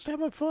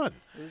having fun.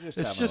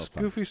 It's just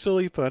goofy,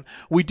 silly fun.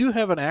 We do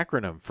have an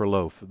acronym for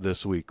loaf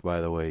this week,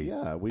 by the way.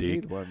 Yeah, we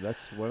Deke. need one.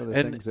 That's one of the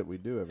things that we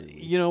do every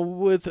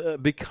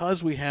week.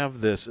 Because we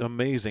have this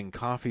amazing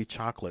coffee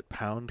chocolate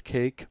pound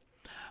cake,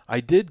 I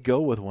did go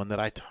with one that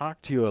I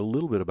talked to you a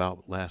little bit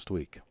about last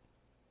week,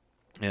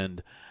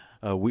 and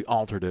we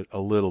altered it a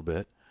little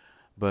bit,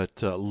 but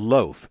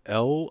LOAF,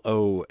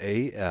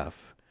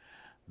 L-O-A-F,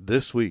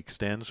 this week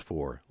stands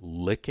for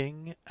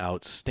Licking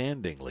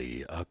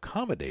Outstandingly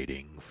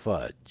Accommodating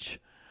Fudge.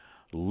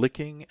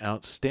 Licking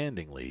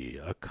Outstandingly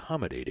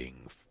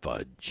Accommodating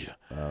Fudge.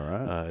 All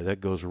right. That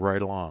goes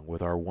right along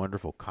with our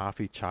wonderful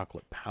coffee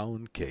chocolate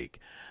pound cake,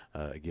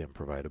 again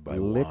provided by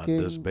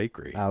Wanda's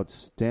Bakery.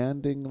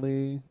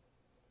 Outstandingly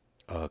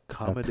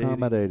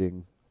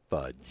accommodating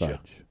fudge.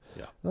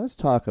 Yeah. Let's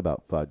talk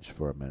about fudge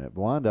for a minute.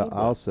 Wanda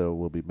also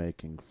will be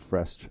making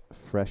fresh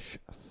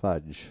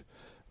fudge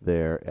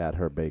there at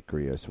her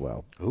bakery as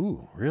well.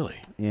 Ooh,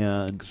 really?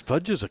 And 'cause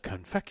fudge is a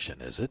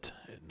confection, is it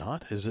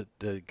not? Is it?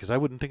 Because I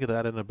wouldn't think of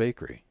that in a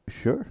bakery.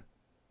 Sure.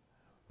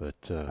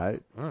 But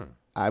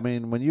I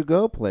mean, when you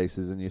go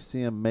places and you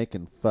see them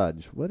making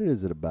fudge, what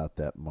is it about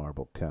that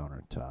marble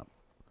countertop?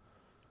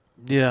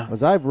 Yeah.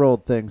 Because I've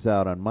rolled things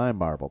out on my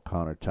marble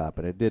countertop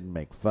and it didn't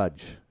make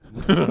fudge.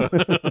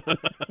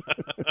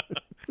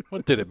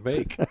 What did it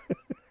make?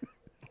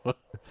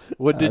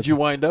 What did you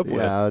wind up with?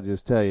 Yeah, I'll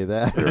just tell you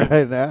that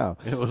right now.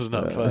 It was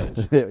not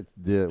fudge.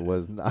 It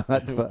was not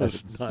fudge. It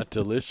was not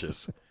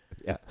delicious.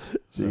 Yeah,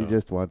 he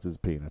just wants his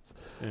peanuts.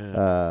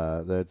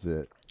 Yeah. That's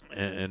it.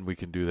 And we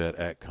can do that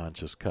at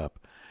Conscious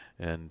Cup.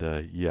 And,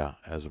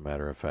 as a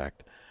matter of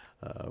fact.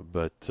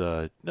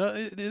 No,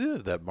 it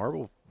is. That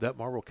marble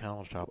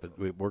countertop,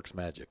 it works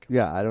magic.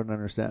 Yeah, I don't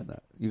understand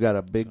that. You got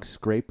a big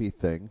scrapey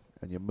thing,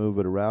 and you move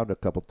it around a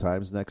couple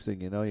times. Next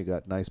thing you know, you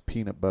got nice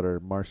peanut butter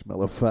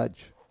marshmallow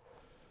fudge.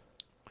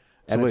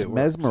 And it's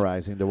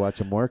mesmerizing to watch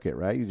them work it,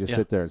 right? You just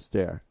sit there and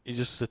stare. You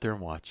just sit there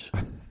and watch.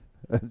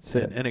 That's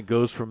it. And it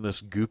goes from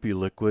this goopy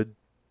liquid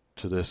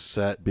to this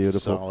set,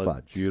 Beautiful solid,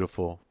 fudge.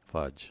 beautiful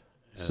fudge.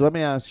 So let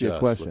me ask you a Just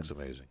question. looks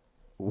amazing.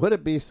 Would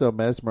it be so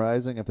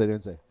mesmerizing if they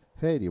didn't say,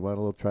 "Hey, do you want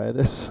a little try of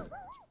this?"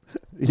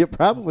 You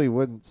probably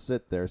wouldn't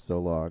sit there so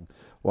long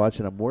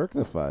watching them work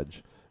the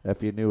fudge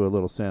if you knew a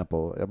little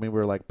sample. I mean, we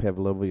were like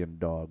Pavlovian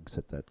dogs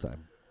at that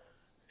time.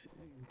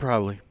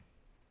 Probably.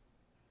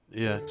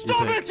 Yeah.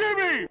 Stop it,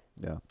 Jimmy!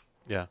 Yeah.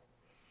 Yeah.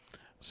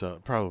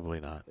 So probably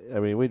not. I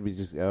mean, we'd be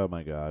just, oh,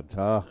 my God.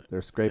 Oh,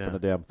 they're scraping Yeah. the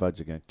damn fudge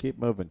again. Keep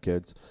moving,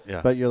 kids.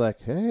 Yeah. But you're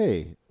like,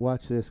 hey,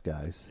 watch this,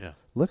 guys. Yeah.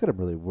 Look at them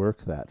really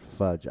work that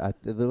fudge.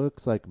 It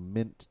looks like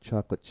mint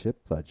chocolate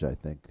chip fudge, I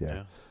think. There.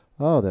 Yeah.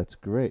 Oh, that's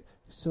great.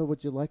 So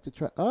would you like to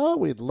try? Oh,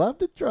 we'd love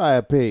to try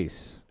a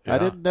piece. I Yeah.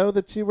 didn't know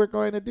that you were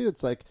going to do.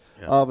 It's like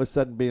Yeah. all of a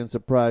sudden being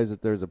surprised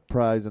that there's a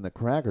prize in the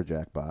Cracker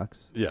Jack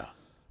box. Yeah.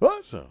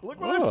 What? So,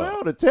 Look what oh. I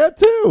found, a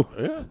tattoo.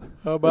 Yeah.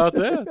 How about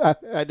that?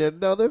 I didn't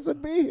know this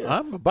would be here.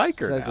 I'm a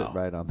biker Says now. it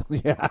right on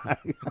the. Yeah,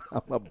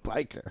 I'm a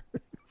biker.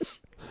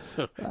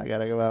 I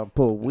gotta go out and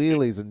pull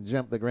wheelies and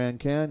jump the Grand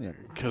Canyon.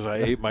 Because I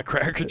ate my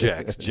Cracker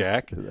Jacks,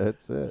 Jack.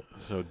 That's it.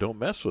 So don't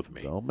mess with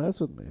me. Don't mess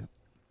with me.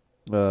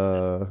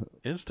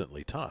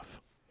 Instantly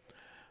tough.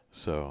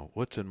 So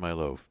what's in my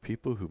loaf?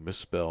 People who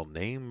misspell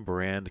name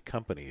brand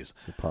companies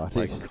Chipotle.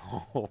 like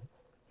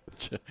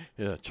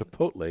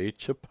Chipotle,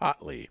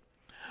 Chipotle.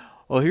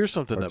 Well, here's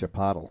something Or that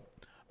Chipotle.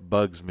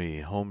 bugs me.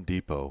 Home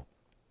Depot.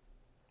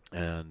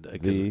 And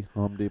The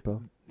Home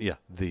Depot. yeah,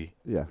 the.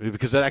 Yeah.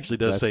 Because that actually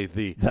does That's- say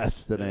the.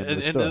 That's the name of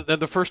the store.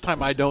 And the first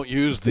time I don't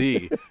use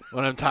the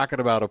when I'm talking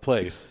about a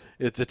place,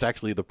 it's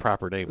actually the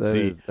proper name, That the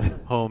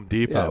is- Home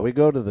Depot. Yeah, we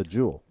go to the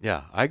Jewel,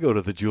 Yeah, I go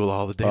to the Jewel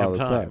all the damn All the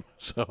time.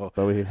 So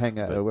but we hang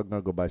out. We're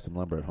gonna go buy some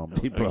lumber at Home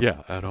Depot.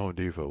 yeah, at Home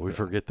Depot. We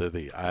forget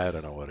the I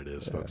don't know what it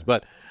is, folks.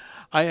 But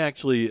I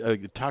actually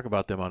talk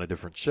about them on a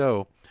different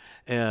show,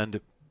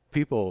 and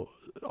people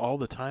all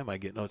the time I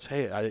get notes.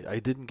 Hey, I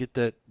didn't get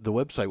that. The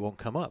website won't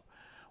come up.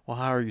 Well,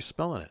 how are you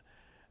spelling it?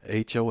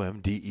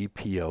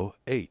 HOMDEPOH.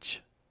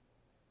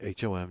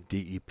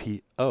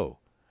 HOMDEPO.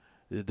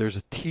 There's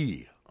a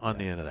T on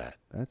the end of that.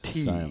 That's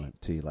T. a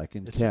silent T, like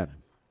in Ken.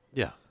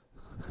 Yeah.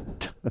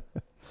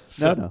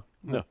 No.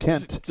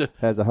 Kent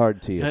has a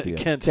hard T at the end.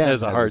 Kent Ken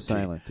has a hard T.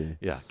 silent T.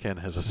 Yeah, Ken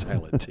has a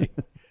silent T.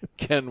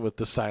 Ken with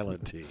the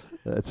silent T.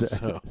 That's it.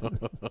 So,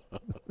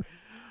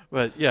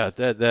 but yeah,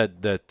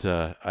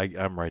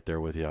 I'm right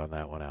there with you on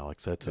that one,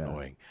 Alex. That's Yeah.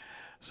 annoying.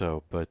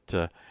 So, but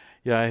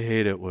yeah, I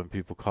hate it when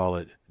people call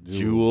it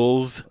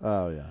Jewels.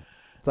 Oh yeah,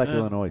 it's like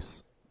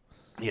Illinois.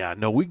 Yeah,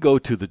 no, we go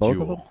to the Both of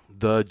Jewel,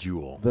 the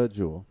Jewel, The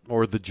Jewel.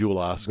 or the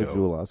Jewel-Osco. The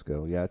Jewel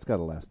Osco. Yeah, it's got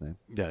a last name.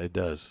 Yeah, it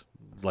does.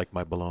 Like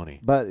my bologna.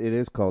 But it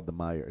is called the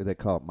Meyer. They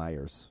call it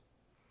Myers.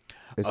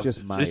 It's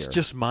just Meyer. It's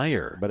just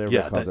Meyer. But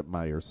everybody calls it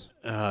Myers.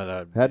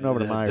 Heading over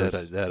to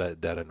Myers.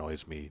 That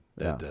annoys me.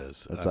 That Yeah,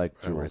 does. it's I'm, like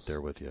I'm right Jules. there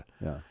with you.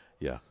 Yeah.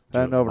 Yeah.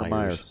 Heading over to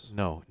Myers.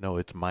 No,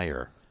 it's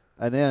Meyer.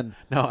 And then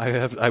No,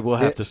 I will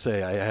have to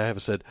say I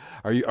have said.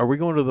 Are we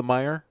going to the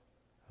Meyer?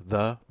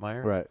 The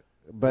Meyer? right.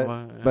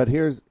 But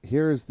here's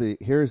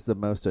the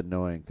most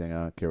annoying thing.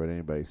 I don't care what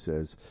anybody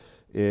says.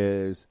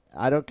 Is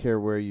I don't care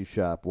where you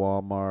shop,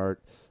 Walmart,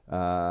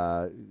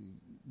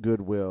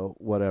 Goodwill,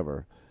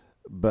 whatever.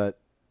 But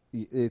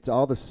it's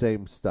all the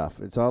same stuff.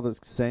 It's all the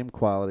same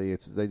quality.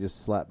 They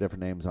just slap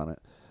different names on it.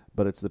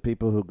 But it's the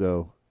people who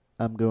go,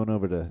 I'm going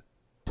over to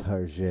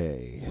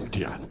Target.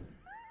 Yeah.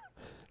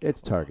 It's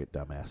Target,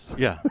 dumbass.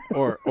 Yeah.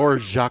 Or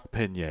Jacques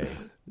Penier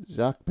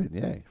Jacques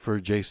Penier. for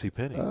J.C.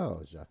 Penney.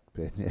 Oh, Jacques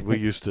Penier. We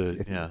used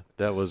to. Yeah,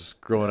 that was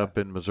growing up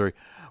in Missouri.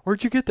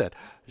 Where'd you get that?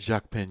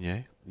 Jacques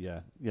Penier.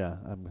 Yeah.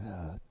 I'm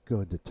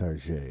going to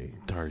Target.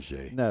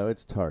 Target. No,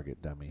 it's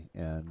Target, dummy.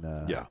 And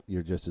Yeah.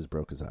 you're just as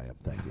broke as I am.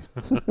 Thank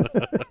you.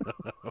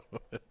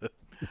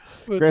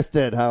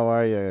 Kristen, how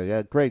are you?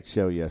 Yeah, great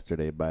show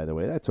yesterday, by the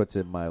way. That's what's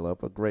in my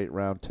loaf. A great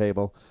round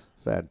table.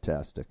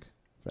 Fantastic.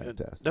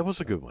 That was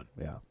a good one.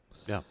 Yeah.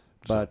 Yeah.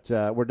 But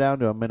we're down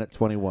to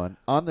 1:21.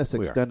 On this We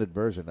are. extended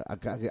version,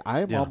 I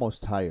am Yeah.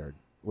 almost tired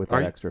with Are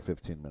that you- extra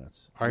 15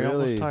 minutes. Are you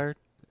Really, almost tired?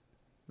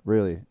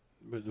 Really.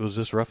 Was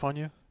this rough on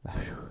you?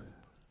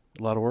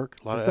 A lot of work,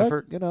 a lot It's of like,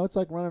 effort. it's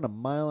like running a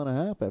mile and a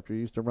half after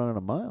you used to running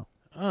a mile.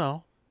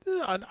 Oh,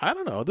 yeah, I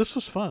don't know. This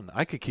was fun.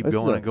 I could keep This is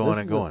going a- and going this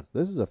and is going.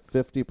 This is a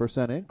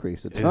 50%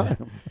 increase in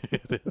time.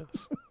 It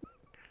is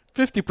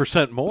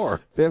 50%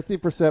 more.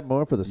 50%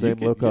 more for the same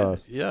low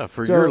cost. Yeah,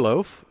 for So- your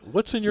loaf.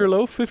 What's in your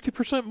loaf?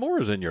 50% more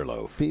is in your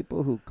loaf.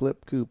 People who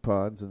clip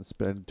coupons and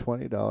spend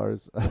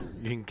 $20.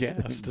 In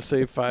gas to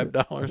save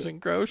 $5 in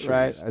groceries.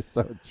 Right, that's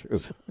so true.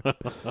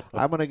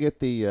 I'm going to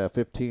get the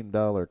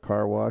 $15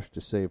 car wash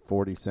to save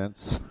 40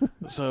 cents.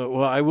 So,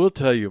 well, I will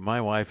tell you, my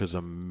wife is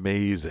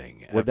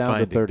amazing. We're at down to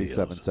finding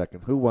 37 deals.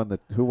 seconds. Who won the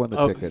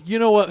Oh, tickets? you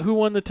know what? Who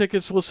won the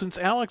tickets? Well, since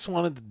Alex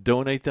wanted to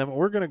donate them,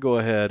 we're going to go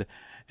ahead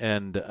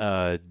and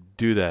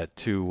do that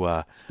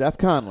to. Steph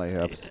Conley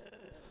of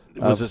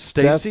Was it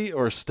Steph- Stacy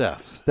or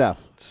Steph?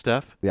 Steph.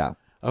 Steph? Yeah.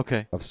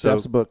 Okay. of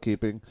Steph's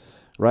bookkeeping.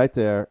 Right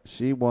there,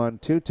 she won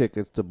 2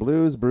 tickets to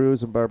Blues,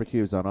 Brews, and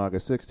Barbecues on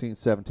August 16th,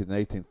 17th, and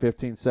 18th.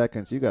 15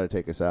 seconds. You got to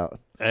take us out.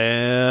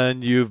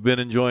 And you've been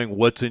enjoying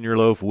What's in Your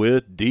Loaf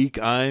with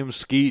Deke. I'm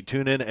Skeet.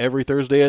 Tune in every Thursday at